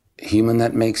human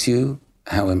that makes you,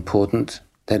 how important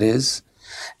that is.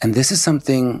 And this is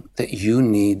something that you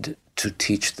need to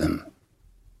teach them.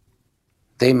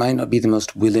 They might not be the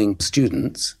most willing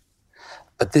students,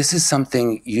 but this is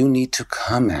something you need to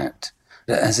come at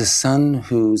as a son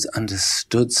who's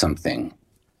understood something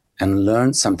and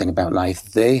learned something about life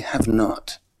they have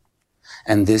not.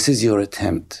 And this is your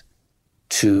attempt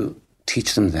to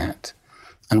teach them that.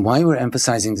 And why we're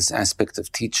emphasizing this aspect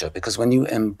of teacher, because when you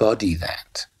embody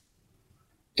that,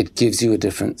 it gives you a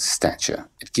different stature.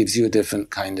 It gives you a different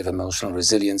kind of emotional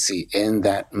resiliency in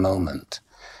that moment,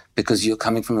 because you're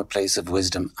coming from a place of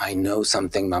wisdom. I know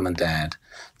something, Mom and Dad,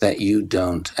 that you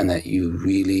don't and that you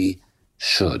really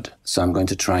should. So I'm going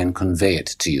to try and convey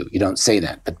it to you. You don't say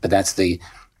that, but that's the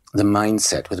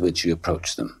mindset with which you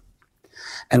approach them.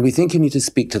 And we think you need to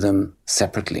speak to them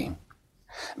separately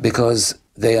because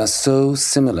they are so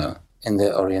similar in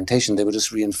their orientation. They would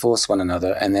just reinforce one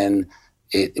another, and then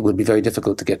it would be very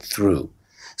difficult to get through.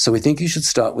 So we think you should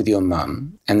start with your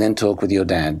mum and then talk with your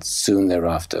dad soon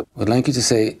thereafter. We'd like you to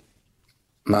say,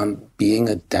 Mum, being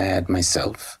a dad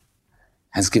myself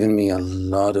has given me a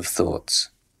lot of thoughts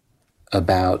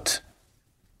about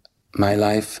my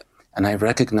life, and I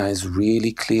recognize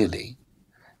really clearly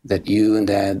that you and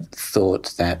Dad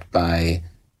thought that by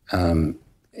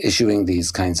issuing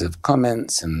these kinds of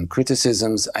comments and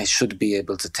criticisms, I should be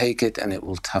able to take it and it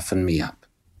will toughen me up.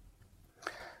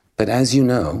 But as you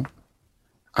know,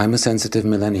 I'm a sensitive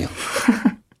millennial.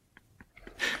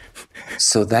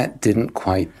 So that didn't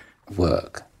quite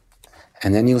work.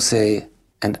 And then you'll say,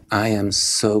 and I am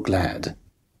so glad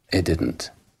it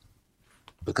didn't.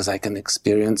 Because I can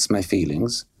experience my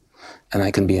feelings and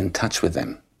I can be in touch with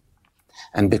them.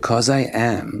 And because I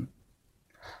am,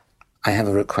 I have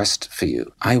a request for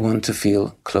you. I want to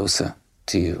feel closer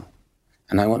to you.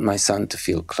 And I want my son to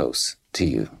feel close to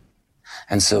you.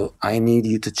 And so I need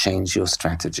you to change your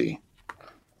strategy.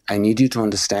 I need you to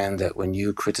understand that when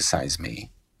you criticize me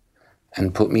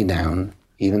and put me down,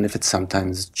 even if it's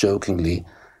sometimes jokingly,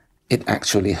 it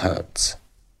actually hurts.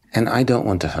 And I don't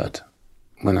want to hurt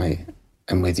when I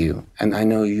am with you. And I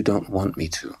know you don't want me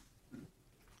to.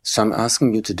 So I'm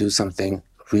asking you to do something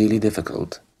really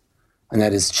difficult, and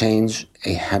that is change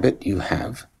a habit you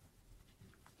have.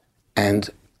 And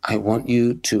I want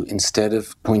you to, instead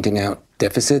of pointing out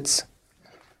deficits,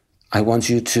 I want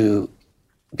you to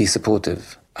be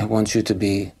supportive. I want you to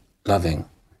be loving.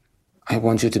 I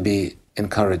want you to be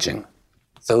encouraging.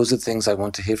 Those are the things I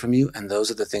want to hear from you, and those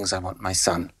are the things I want my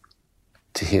son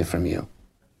to hear from you.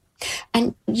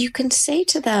 And you can say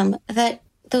to them that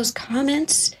those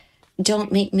comments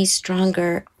don't make me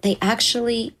stronger. They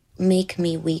actually make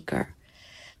me weaker.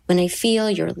 When I feel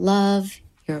your love,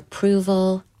 your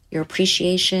approval, your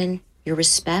appreciation, your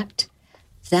respect,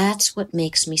 that's what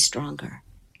makes me stronger.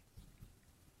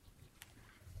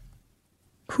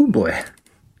 Hoo boy.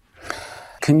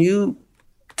 Can you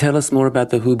tell us more about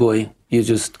the hoo boy you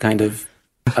just kind of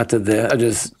uttered there?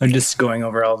 I'm just going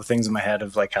over all the things in my head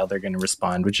of like how they're going to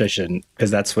respond, which I shouldn't,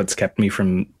 because that's what's kept me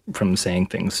from saying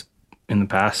things in the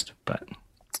past. But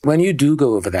when you do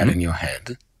go over that in your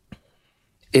head,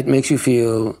 it makes you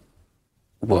feel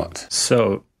what?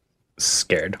 So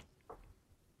scared.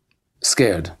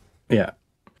 Scared? Yeah.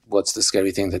 What's the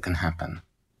scary thing that can happen?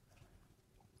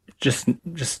 Just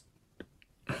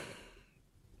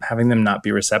having them not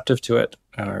be receptive to it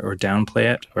or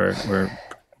downplay it or.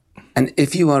 And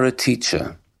if you are a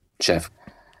teacher, Jeff,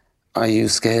 are you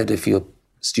scared if your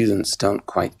students don't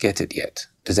quite get it yet?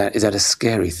 Is that a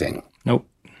scary thing? Nope.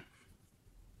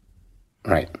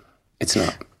 Right. It's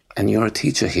not. And you're a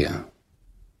teacher here.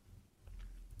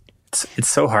 It's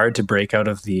so hard to break out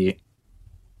of the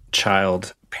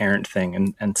child-parent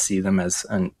thing and see them as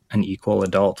an equal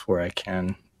adult where I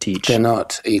can teach. They're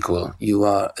not equal. You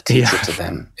are a teacher to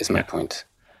them, is my point.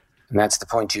 And that's the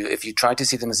point. If you try to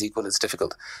see them as equal, it's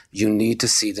difficult. You need to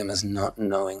see them as not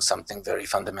knowing something very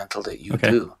fundamental that you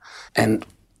do. And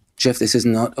Jeff, this is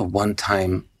not a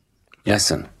one-time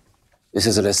lesson. This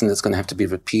is a lesson that's going to have to be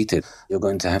repeated. You're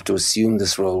going to have to assume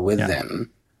this role with them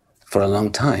for a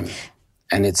long time.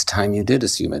 And it's time you did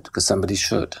assume it, because somebody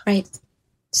should. Right.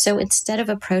 So instead of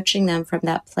approaching them from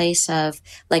that place of,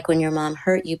 like when your mom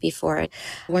hurt you before,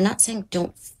 we're not saying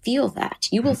don't feel that.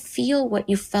 You will feel what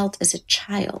you felt as a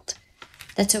child.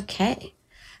 That's okay.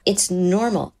 It's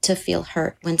normal to feel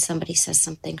hurt when somebody says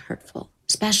something hurtful,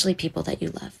 especially people that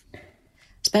you love,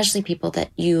 especially people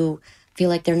that you feel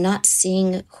like they're not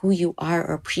seeing who you are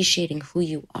or appreciating who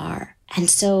you are. And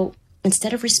so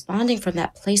instead of responding from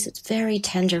that place, it's very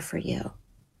tender for you.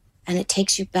 And it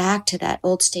takes you back to that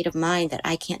old state of mind that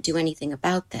I can't do anything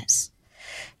about this.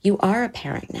 You are a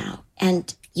parent now,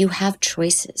 and you have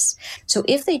choices. So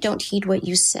if they don't heed what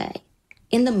you say,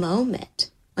 in the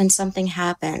moment when something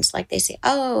happens, like they say,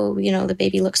 oh, the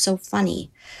baby looks so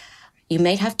funny, you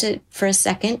may have to, for a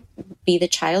second, be the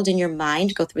child in your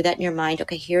mind, go through that in your mind.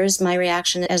 Okay, here's my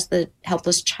reaction as the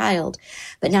helpless child.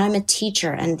 But now I'm a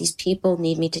teacher, and these people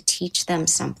need me to teach them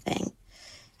something.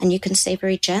 And you can say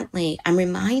very gently, I'm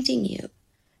reminding you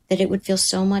that it would feel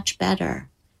so much better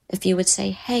if you would say,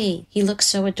 hey, he looks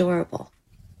so adorable.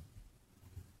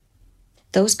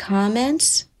 Those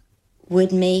comments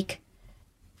would make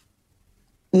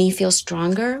me feel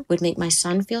stronger, would make my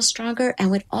son feel stronger,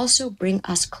 and would also bring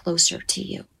us closer to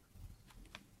you.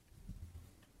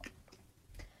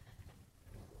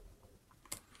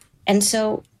 And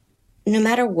so no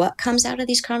matter what comes out of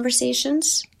these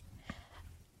conversations,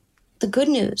 the good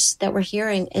news that we're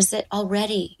hearing is that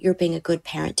already you're being a good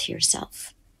parent to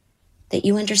yourself, that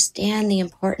you understand the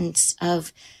importance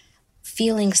of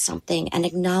feeling something and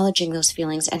acknowledging those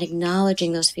feelings and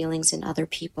acknowledging those feelings in other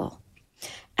people.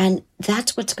 And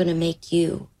that's what's going to make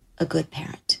you a good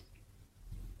parent.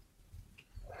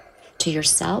 To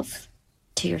yourself,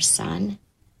 to your son,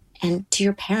 and to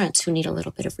your parents who need a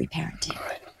little bit of reparenting. All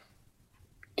right.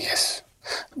 Yes.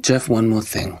 Jeff, one more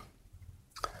thing.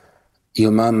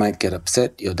 Your mom might get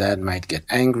upset, your dad might get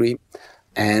angry,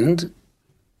 and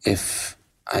if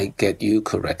I get you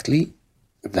correctly,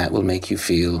 that will make you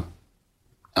feel,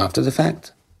 after the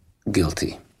fact,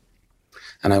 guilty.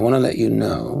 And I want to let you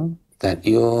know that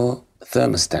your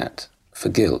thermostat for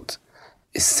guilt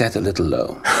is set a little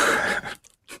low.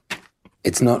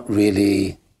 It's not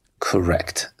really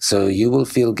correct. So you will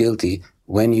feel guilty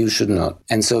when you should not.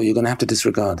 And so you're going to have to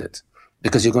disregard it.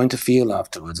 Because you're going to feel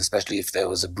afterwards, especially if there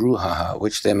was a brouhaha,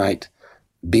 which there might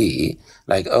be,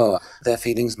 like, oh, their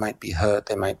feelings might be hurt,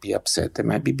 they might be upset, they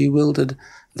might be bewildered.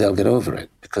 They'll get over it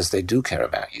because they do care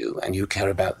about you and you care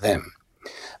about them.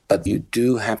 But you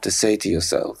do have to say to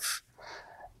yourself,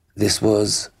 this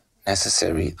was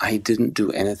necessary. I didn't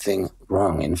do anything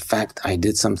wrong. In fact, I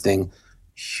did something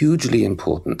hugely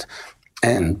important.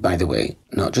 And by the way,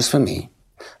 not just for me,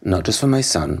 not just for my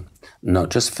son,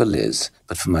 not just for Liz,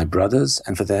 but for my brothers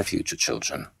and for their future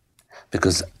children.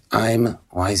 Because I'm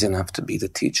wise enough to be the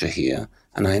teacher here,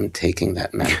 and I'm taking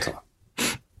that mantle.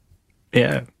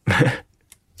 Yeah.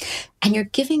 And you're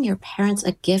giving your parents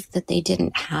a gift that they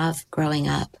didn't have growing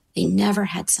up. They never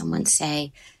had someone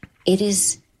say, it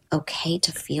is okay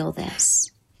to feel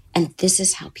this, and this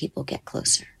is how people get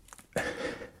closer.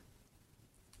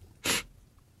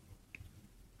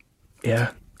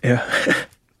 Yeah.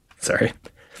 Sorry.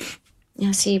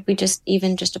 Yeah, see, we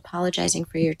just apologizing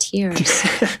for your tears.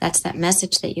 That's that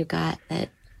message that you got, that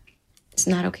it's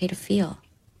not okay to feel.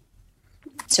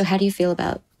 So how do you feel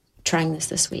about trying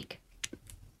this week?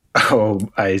 Oh,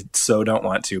 I so don't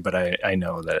want to, but I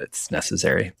know that it's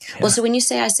necessary. Yeah. Well, so when you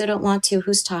say I so don't want to,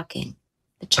 who's talking?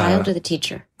 The child or the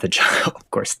teacher? The child, of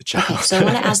course, the child. Okay, so I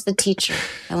want to ask the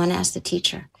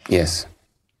teacher. Yes.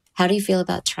 How do you feel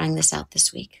about trying this out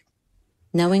this week?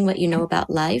 Knowing what you know about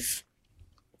life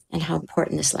and how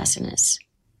important this lesson is.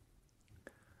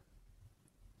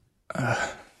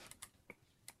 I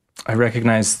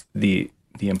recognize the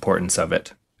importance of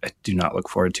it. I do not look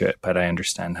forward to it, but I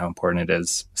understand how important it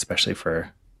is, especially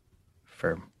for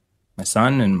my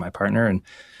son and my partner, and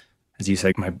as you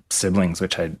said, my siblings,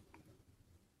 which I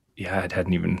I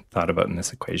hadn't even thought about in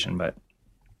this equation, but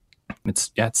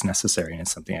it's necessary and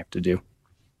it's something I have to do.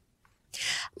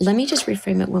 Let me just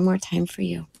reframe it one more time for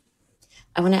you.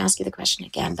 I want to ask you the question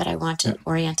again, but I want to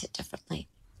orient it differently.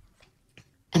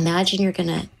 Imagine you're going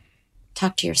to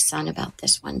talk to your son about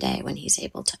this one day when he's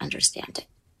able to understand it,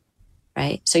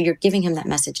 right? So you're giving him that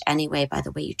message anyway by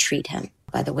the way you treat him,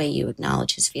 by the way you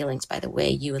acknowledge his feelings, by the way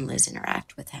you and Liz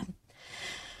interact with him.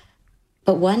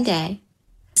 But one day,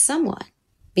 someone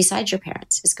besides your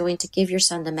parents is going to give your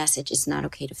son the message it's not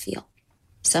okay to feel.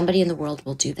 Somebody in the world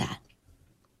will do that.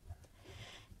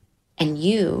 And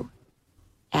you,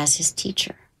 as his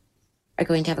teacher, are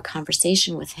going to have a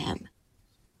conversation with him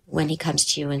when he comes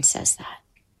to you and says that.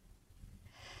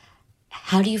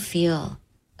 How do you feel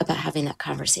about having that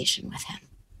conversation with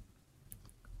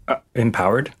him?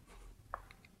 Empowered.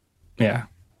 Yeah.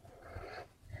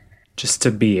 Just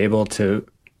to be able to,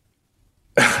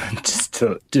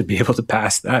 to be able to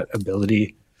pass that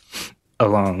ability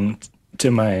along to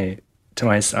my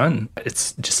son.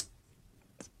 It's just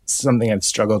something I've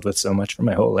struggled with so much for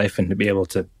my whole life, and to be able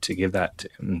to give that to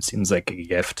him seems like a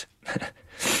gift.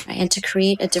 Right, and to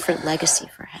create a different legacy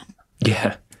for him.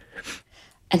 Yeah.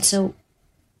 And so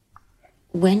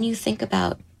when you think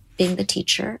about being the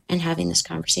teacher and having this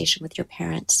conversation with your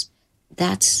parents,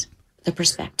 that's the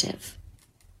perspective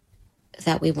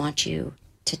that we want you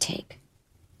to take.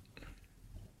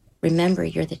 Remember,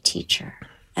 you're the teacher.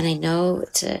 And I know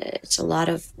it's a lot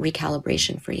of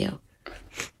recalibration for you.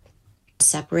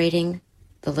 Separating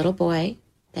the little boy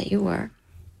that you were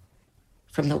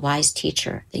from the wise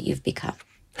teacher that you've become.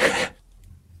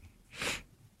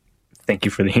 Thank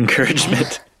you for the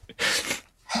encouragement.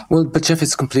 Well, but Jeff,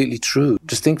 it's completely true.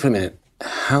 Just think for a minute.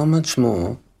 How much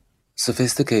more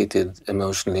sophisticated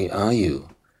emotionally are you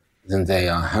than they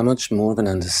are? How much more of an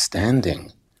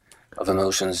understanding of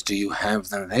emotions do you have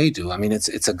than they do? I mean,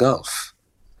 it's a gulf.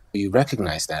 You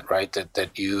recognize that, right?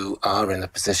 That you are in a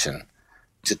position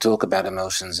to talk about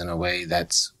emotions in a way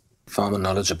that's far more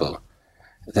knowledgeable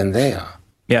than they are.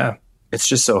 Yeah. It's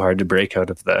just so hard to break out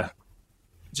of the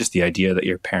idea that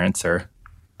your parents are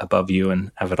above you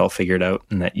and have it all figured out,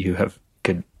 and that you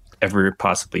could ever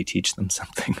possibly teach them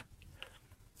something.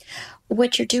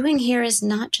 What you're doing here is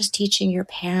not just teaching your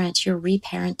parents, you're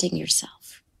reparenting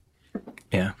yourself.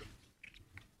 Yeah.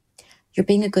 You're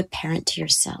being a good parent to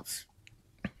yourself.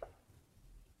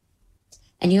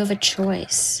 And you have a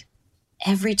choice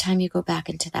every time you go back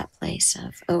into that place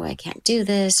of, oh, I can't do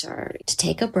this, or to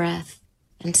take a breath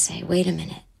and say, wait a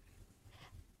minute.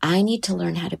 I need to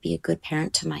learn how to be a good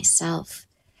parent to myself,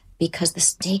 because the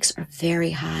stakes are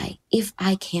very high. If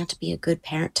I can't be a good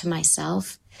parent to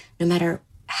myself, no matter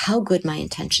how good my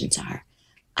intentions are,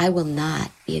 I will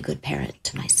not be a good parent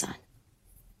to my son.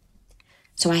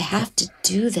 So I have to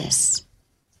do this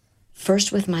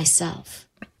first with myself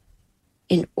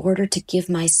in order to give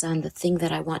my son the thing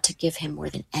that I want to give him more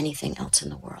than anything else in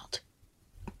the world.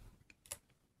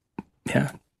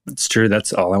 Yeah, it's true.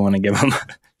 That's all I want to give him.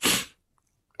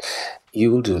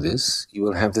 You will do this. You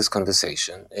will have this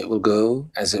conversation. It will go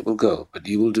as it will go, but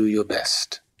you will do your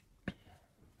best.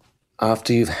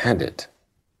 After you've had it,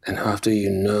 and after you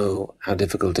know how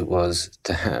difficult it was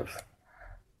to have,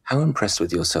 how impressed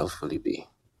with yourself will you be?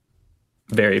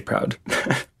 Very proud.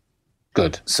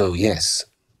 Good. So yes,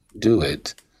 do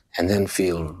it, and then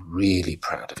feel really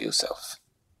proud of yourself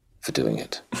for doing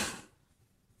it.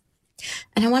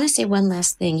 And I want to say one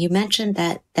last thing. You mentioned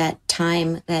that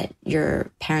time that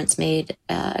your parents made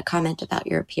a comment about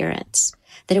your appearance,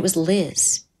 that it was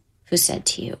Liz who said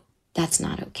to you, that's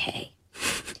not okay.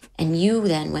 And you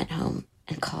then went home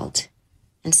and called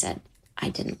and said, I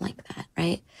didn't like that,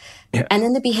 right? Yeah. And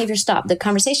then the behavior stopped. The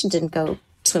conversation didn't go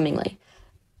swimmingly,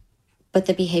 but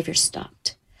the behavior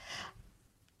stopped.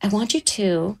 I want you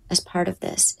to, as part of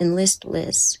this, enlist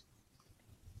Liz,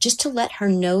 just to let her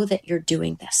know that you're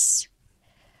doing this,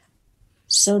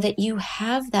 so that you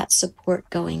have that support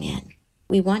going in.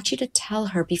 We want you to tell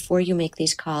her before you make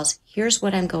these calls, here's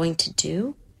what I'm going to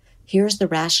do. Here's the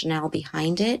rationale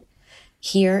behind it.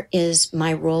 Here is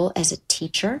my role as a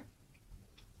teacher.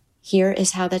 Here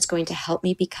is how that's going to help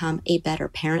me become a better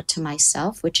parent to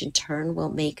myself, which in turn will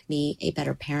make me a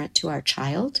better parent to our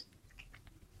child.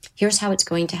 Here's how it's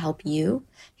going to help you.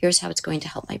 Here's how it's going to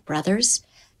help my brothers.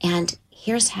 And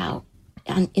here's how,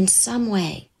 in some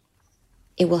way,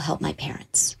 it will help my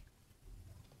parents.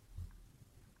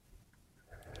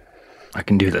 I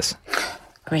can do this.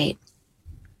 Great.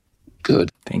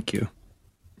 Good. Thank you.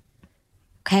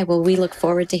 Okay, well, we look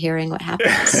forward to hearing what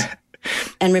happens.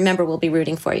 And remember, we'll be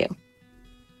rooting for you.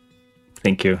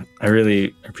 Thank you. I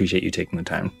really appreciate you taking the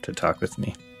time to talk with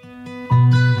me.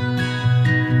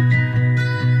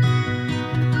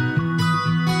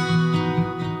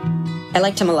 I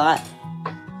liked him a lot.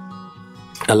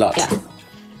 A lot. Yeah.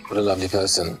 What a lovely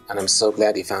person. And I'm so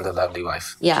glad he found a lovely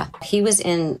wife. Yeah. He was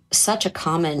in such a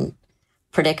common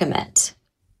predicament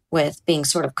with being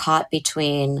sort of caught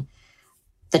between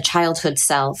the childhood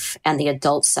self and the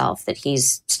adult self that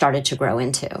he's started to grow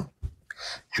into.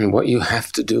 And what you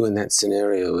have to do in that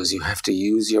scenario is you have to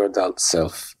use your adult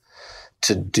self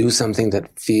to do something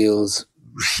that feels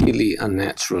really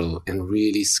unnatural and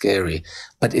really scary.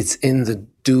 But it's in the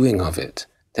doing of it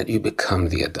that you become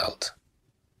the adult.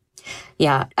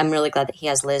 Yeah, I'm really glad that he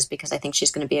has Liz, because I think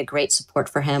she's going to be a great support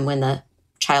for him when the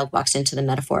child walks into the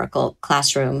metaphorical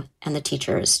classroom and the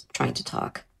teacher is trying to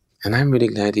talk. And I'm really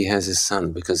glad he has his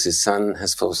son, because his son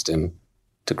has forced him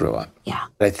to grow up. Yeah.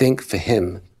 But I think for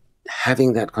him,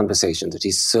 having that conversation that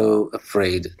he's so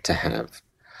afraid to have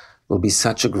will be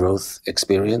such a growth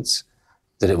experience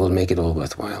that it will make it all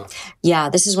worthwhile. Yeah,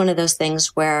 this is one of those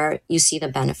things where you see the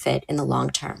benefit in the long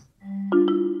term.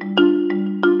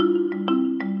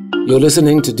 You're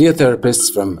listening to Dear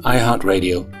Therapists from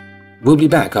iHeartRadio. We'll be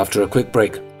back after a quick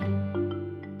break.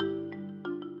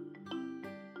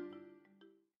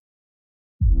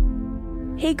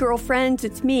 Hey girlfriends,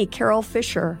 it's me, Carol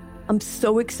Fisher. I'm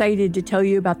so excited to tell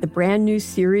you about the brand new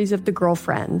series of The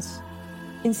Girlfriends.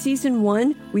 In season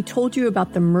 1, we told you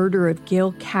about the murder of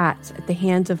Gail Katz at the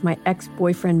hands of my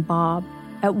ex-boyfriend Bob.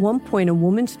 At one point, a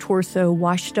woman's torso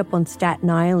washed up on Staten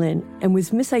Island and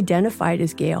was misidentified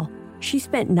as Gail. She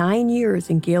spent 9 years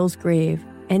in Gail's grave,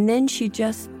 and then she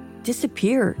just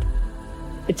disappeared.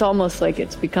 It's almost like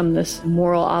it's become this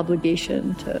moral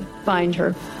obligation to find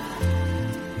her.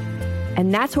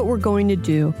 And that's what we're going to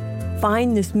do.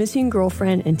 Find this missing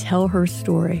girlfriend and tell her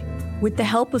story. With the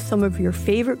help of some of your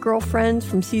favorite girlfriends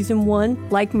from season 1,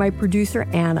 like my producer,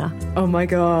 Anna. Oh my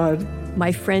God.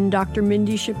 My friend, Dr.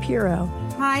 Mindy Shapiro.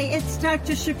 Hi, it's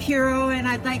Dr. Shapiro, and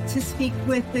I'd like to speak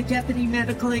with the deputy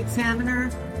medical examiner.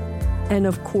 And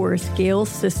of course, Gail's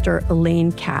sister,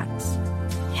 Elaine Katz.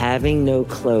 Having no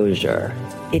closure,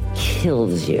 it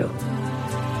kills you.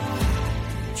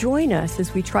 Join us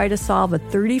as we try to solve a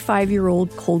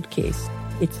 35-year-old cold case.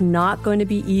 It's not going to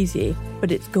be easy,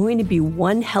 but it's going to be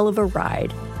one hell of a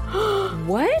ride.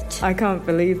 What? I can't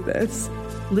believe this.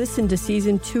 Listen to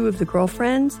season 2 of The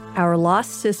Girlfriends, Our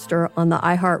Lost Sister on the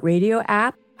iHeartRadio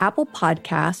app, Apple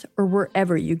Podcasts, or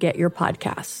wherever you get your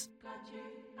podcasts.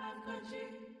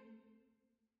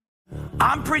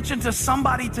 I'm preaching to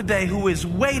somebody today who is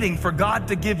waiting for God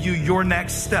to give you your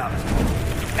next step.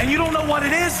 And you don't know what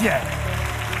it is yet.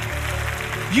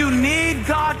 You need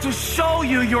God to show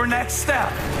you your next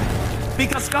step.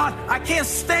 Because God, I can't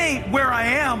stay where I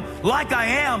am, like I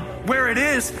am, where it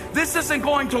is. This isn't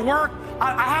going to work.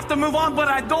 I have to move on, but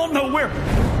I don't know where.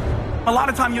 A lot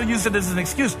of time you'll use it as an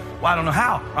excuse. Well, I don't know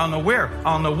how. I don't know where.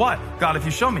 I don't know what. God, if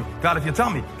you show me. God, if you tell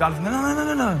me. God, if...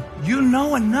 No. You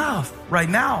know enough right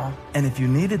now. And if you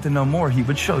needed to know more, he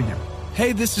would show you.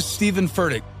 Hey, this is Stephen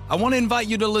Furtick. I want to invite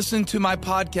you to listen to my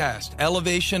podcast,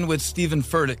 Elevation with Stephen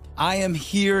Furtick. I am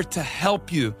here to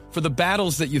help you for the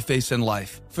battles that you face in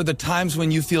life, for the times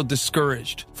when you feel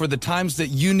discouraged, for the times that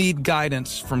you need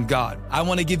guidance from God. I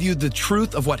want to give you the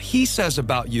truth of what he says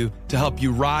about you to help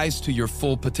you rise to your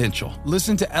full potential.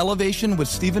 Listen to Elevation with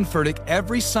Stephen Furtick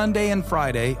every Sunday and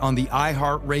Friday on the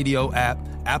iHeartRadio app,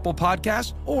 Apple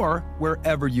Podcasts, or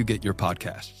wherever you get your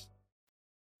podcasts.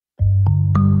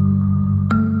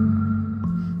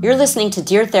 You're listening to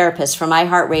Dear Therapist from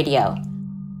iHeartRadio.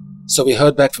 So we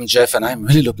heard back from Jeff, and I'm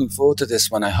really looking forward to this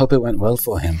one. I hope it went well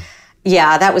for him.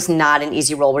 Yeah, that was not an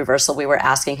easy role reversal we were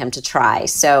asking him to try.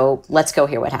 So let's go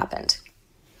hear what happened.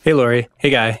 Hey, Lori. Hey,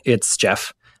 Guy. It's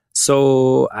Jeff.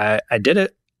 So I did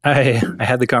it. I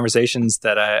had the conversations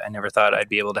that I never thought I'd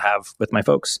be able to have with my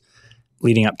folks.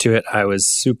 Leading up to it, I was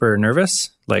super nervous,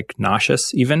 like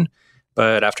nauseous even.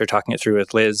 But after talking it through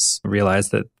with Liz, I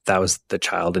realized that was the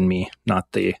child in me, not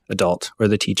the adult or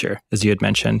the teacher, as you had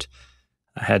mentioned.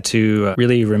 I had to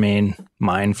really remain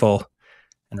mindful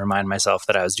and remind myself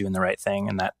that I was doing the right thing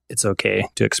and that it's okay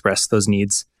to express those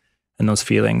needs and those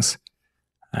feelings.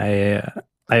 I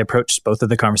approached both of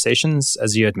the conversations,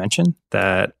 as you had mentioned,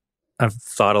 that I've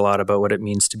thought a lot about what it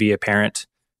means to be a parent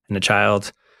and a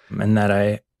child, and that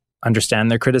I understand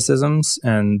their criticisms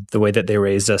and the way that they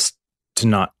raised us to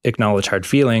not acknowledge hard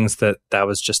feelings, that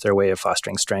was just their way of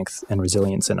fostering strength and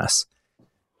resilience in us.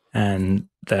 And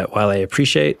that while I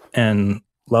appreciate and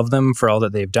love them for all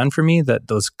that they've done for me, that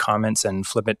those comments and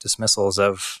flippant dismissals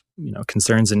of,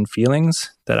 concerns and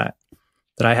feelings that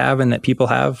I have and that people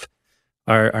have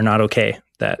are not okay,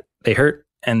 that they hurt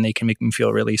and they can make me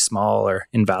feel really small or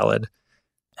invalid.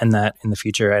 and that in the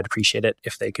future I'd appreciate it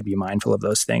if they could be mindful of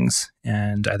those things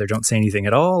and either don't say anything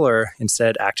at all or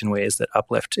instead act in ways that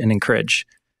uplift and encourage,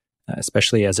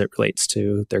 especially as it relates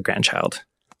to their grandchild.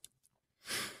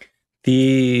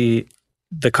 The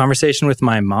conversation with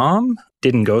my mom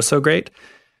didn't go so great.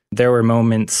 There were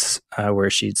moments where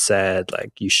she'd said,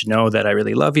 like, you should know that I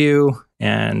really love you,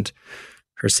 and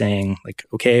her saying, like,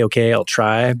 okay, I'll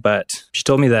try. But she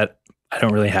told me that I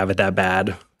don't really have it that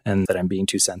bad and that I'm being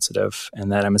too sensitive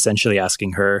and that I'm essentially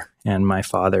asking her and my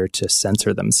father to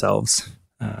censor themselves.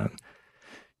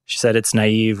 She said it's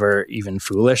naive or even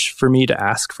foolish for me to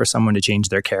ask for someone to change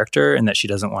their character and that she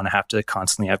doesn't want to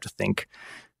constantly have to think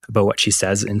about what she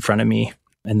says in front of me.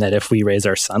 And that if we raise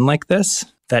our son like this,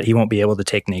 that he won't be able to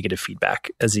take negative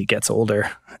feedback as he gets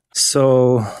older.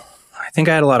 So I think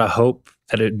I had a lot of hope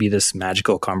that it would be this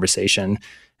magical conversation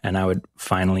and I would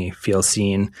finally feel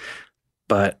seen.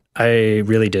 But I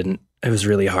really didn't. It was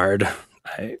really hard.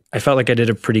 I felt like I did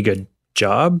a pretty good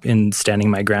job in standing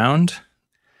my ground.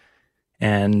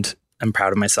 And I'm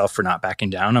proud of myself for not backing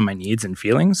down on my needs and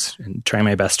feelings and trying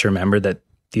my best to remember that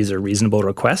these are reasonable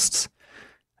requests.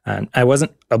 And I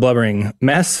wasn't a blubbering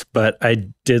mess, but I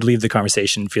did leave the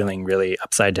conversation feeling really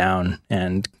upside down,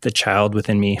 and the child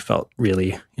within me felt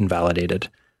really invalidated.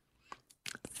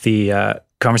 The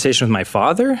conversation with my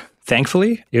father,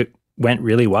 thankfully, it went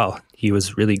really well. He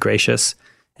was really gracious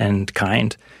and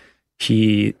kind.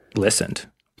 He listened.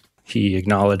 He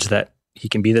acknowledged that he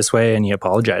can be this way, and he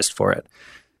apologized for it.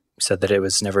 He said that it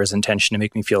was never his intention to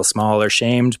make me feel small or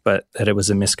shamed, but that it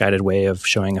was a misguided way of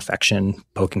showing affection,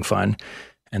 poking fun,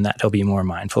 and that he'll be more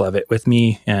mindful of it with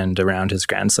me and around his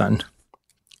grandson.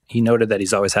 He noted that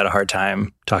he's always had a hard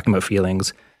time talking about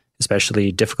feelings,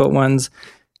 especially difficult ones,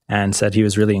 and said he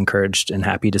was really encouraged and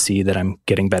happy to see that I'm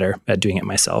getting better at doing it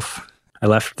myself. I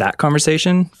left that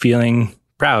conversation feeling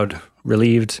proud,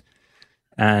 relieved,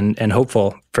 and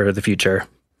hopeful for the future.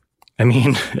 I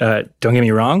mean, don't get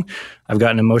me wrong, I've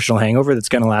got an emotional hangover that's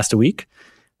going to last a week,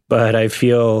 but I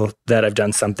feel that I've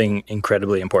done something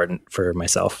incredibly important for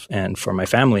myself and for my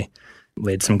family,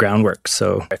 laid some groundwork,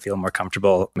 so I feel more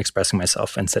comfortable expressing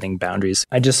myself and setting boundaries.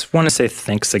 I just want to say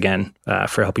thanks again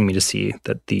for helping me to see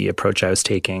that the approach I was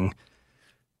taking,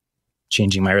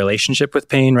 changing my relationship with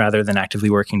pain rather than actively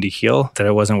working to heal, that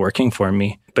it wasn't working for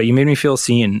me. But you made me feel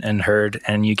seen and heard,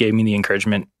 and you gave me the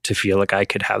encouragement to feel like I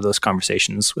could have those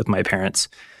conversations with my parents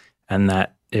and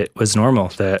that it was normal,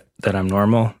 that I'm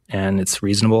normal and it's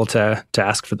reasonable to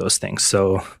ask for those things.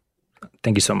 So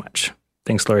thank you so much.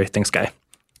 Thanks, Lori. Thanks, Guy.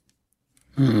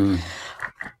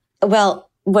 Well,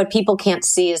 what people can't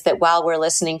see is that while we're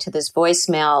listening to this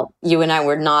voicemail, you and I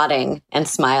were nodding and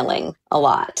smiling a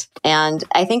lot. And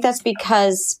I think that's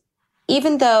because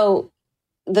even though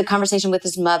the conversation with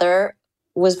his mother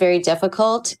was very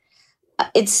difficult,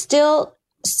 it still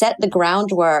set the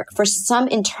groundwork for some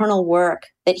internal work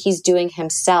that he's doing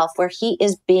himself, where he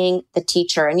is being the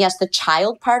teacher. And yes, the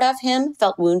child part of him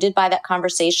felt wounded by that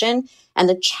conversation, and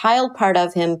the child part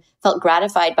of him felt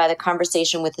gratified by the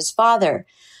conversation with his father.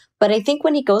 But I think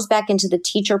when he goes back into the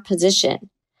teacher position,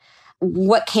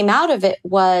 what came out of it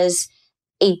was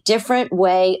a different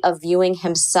way of viewing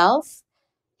himself,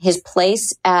 his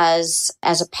place as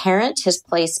a parent, his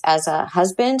place as a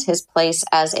husband, his place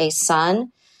as a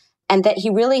son, and that he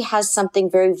really has something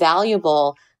very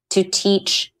valuable to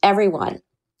teach everyone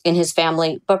in his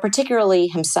family, but particularly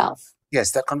himself.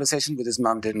 Yes, that conversation with his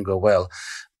mom didn't go well.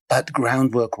 But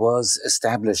groundwork was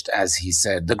established, as he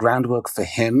said. The groundwork for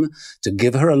him to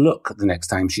give her a look the next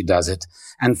time she does it,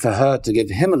 and for her to give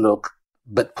him a look,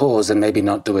 but pause and maybe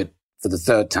not do it for the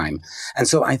third time. And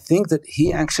so I think that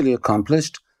he actually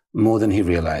accomplished more than he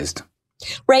realized.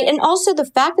 Right. And also the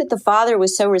fact that the father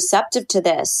was so receptive to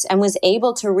this and was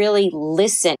able to really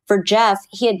listen. For Jeff,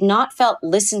 he had not felt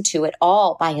listened to at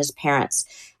all by his parents.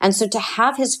 And so to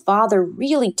have his father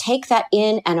really take that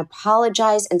in and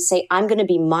apologize and say, I'm going to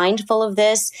be mindful of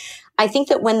this. I think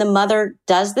that when the mother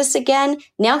does this again,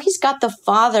 now he's got the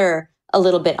father a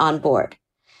little bit on board.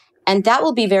 And that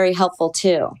will be very helpful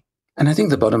too. And I think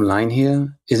the bottom line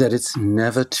here is that it's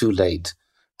never too late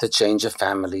to change a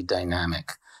family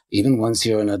dynamic. Even once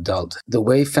you're an adult, the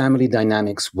way family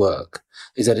dynamics work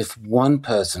is that if one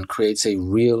person creates a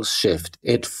real shift,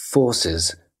 it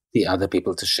forces the other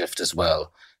people to shift as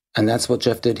well. And that's what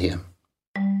Jeff did here.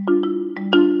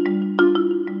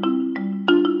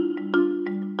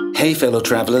 Hey, fellow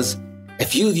travelers.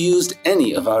 If you've used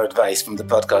any of our advice from the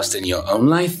podcast in your own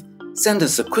life, send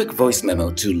us a quick voice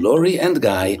memo to Lori and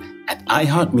Guy at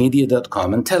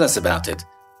iHeartMedia.com and tell us about it.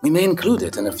 We may include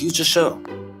it in a future show.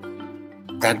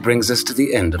 That brings us to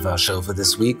the end of our show for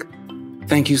this week.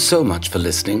 Thank you so much for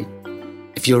listening.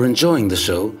 If If you're enjoying the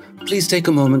show, please take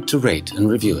a moment to rate and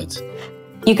review it.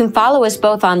 You can follow us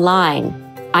both online.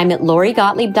 I'm at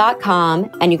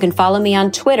LoriGottlieb.com, and you can follow me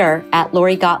on Twitter at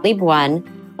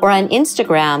LoriGottlieb1 or on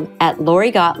Instagram at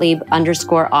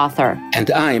LoriGottlieb_author. And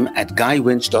I'm at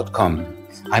GuyWinch.com.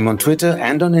 I'm on Twitter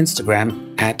and on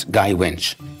Instagram at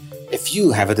GuyWinch. If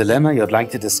you have a dilemma you'd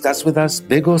like to discuss with us,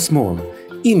 big or small,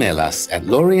 email us at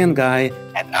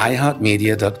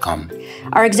LoriandGuy@iHeartMedia.com.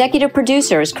 Our executive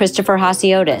producer is Christopher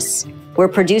Hasiotis. We're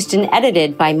produced and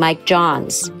edited by Mike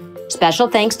Johns. Special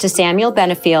thanks to Samuel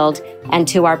Benefield and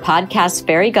to our podcast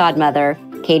fairy godmother,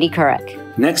 Katie Couric.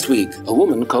 Next week, a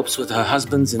woman copes with her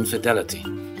husband's infidelity.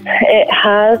 It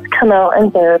has come out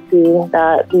in therapy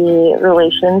that the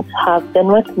relations have been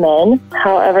with men.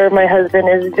 However, my husband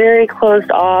is very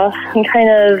closed off and kind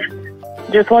of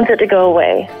just wants it to go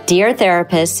away. Dear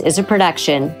Therapist is a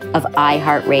production of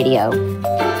iHeartRadio.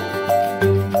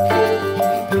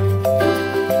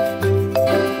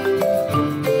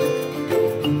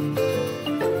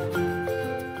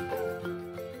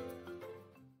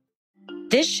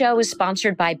 This show is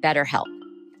sponsored by BetterHelp.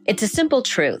 It's a simple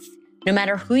truth. No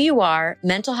matter who you are,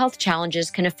 mental health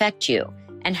challenges can affect you,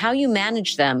 and how you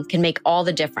manage them can make all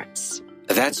the difference.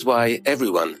 That's why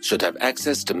everyone should have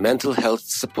access to mental health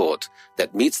support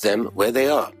that meets them where they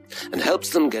are and helps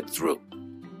them get through.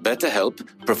 BetterHelp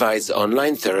provides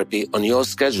online therapy on your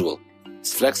schedule.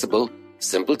 It's flexible,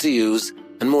 simple to use,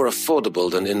 and more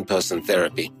affordable than in-person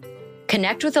therapy.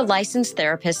 Connect with a licensed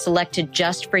therapist selected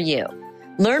just for you.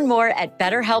 Learn more at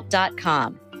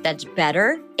BetterHelp.com. That's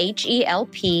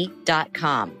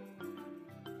BetterHelp.com.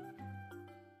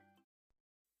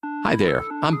 Hi there,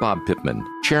 I'm Bob Pittman,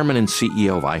 Chairman and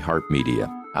CEO of iHeartMedia.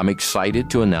 I'm excited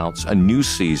to announce a new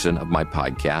season of my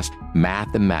podcast,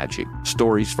 Math and Magic,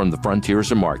 Stories from the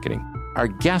Frontiers of Marketing. Our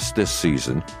guests this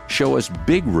season show us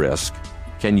big risk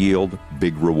can yield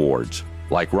big rewards,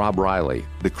 like Rob Riley,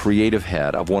 the creative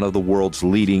head of one of the world's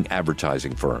leading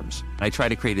advertising firms. I try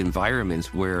to create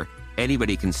environments where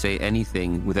anybody can say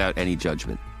anything without any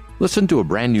judgment. Listen to a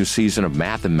brand new season of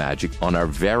Math and Magic on our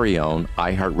very own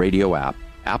iHeartRadio app,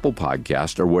 Apple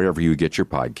Podcast, or wherever you get your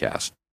podcast.